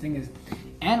 And the thing is,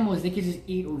 animals, they can just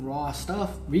eat raw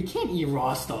stuff. We can't eat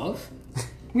raw stuff.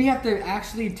 We have to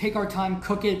actually take our time,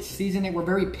 cook it, season it. We're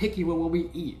very picky with what we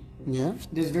eat. Yeah.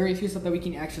 There's very few stuff that we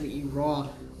can actually eat raw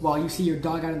while you see your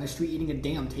dog out in the street eating a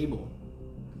damn table.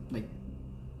 Like,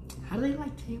 how do they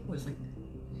like tables? Like,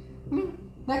 I mean,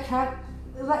 that cat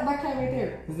right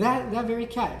there. That very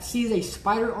cat sees a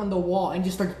spider on the wall and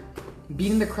just starts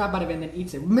beating the crap out of it and then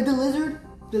eats it. But the lizard,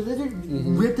 The lizard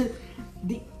ripped it.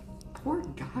 The poor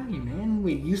guy, man.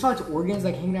 Wait, you saw its organs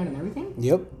like hanging out and everything?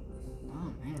 Yep.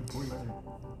 Oh man, poor lizard.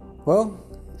 Well,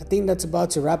 I think that's about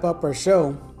to wrap up our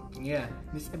show. Yeah,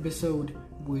 this episode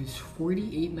was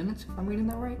 48 minutes, if I'm reading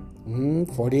that right.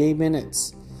 48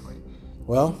 minutes.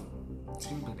 Well,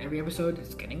 Seems like every episode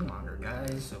is getting longer,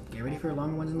 guys, so get ready for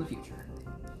longer ones in the future.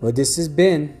 well, this has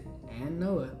been And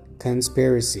Noah.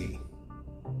 Conspiracy.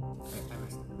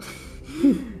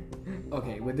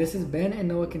 Okay, well, this is Ben and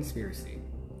Noah Conspiracy.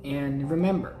 And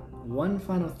remember, one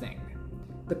final thing.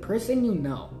 The person you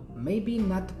know may be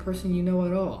not the person you know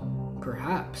at all.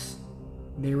 Perhaps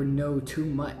they would know too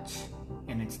much,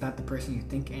 and it's not the person you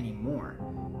think anymore.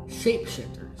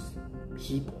 Shapeshifters.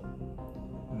 People.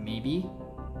 Maybe.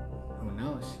 Who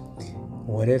knows?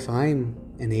 What if I'm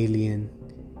an alien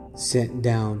sent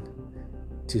down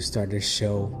to start a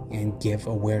show and give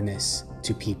awareness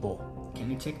to people? Can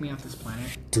you take me off this planet?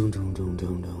 Doom, doom, doom,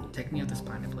 doom, doom. Take me off this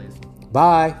planet, please.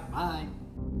 Bye. Bye.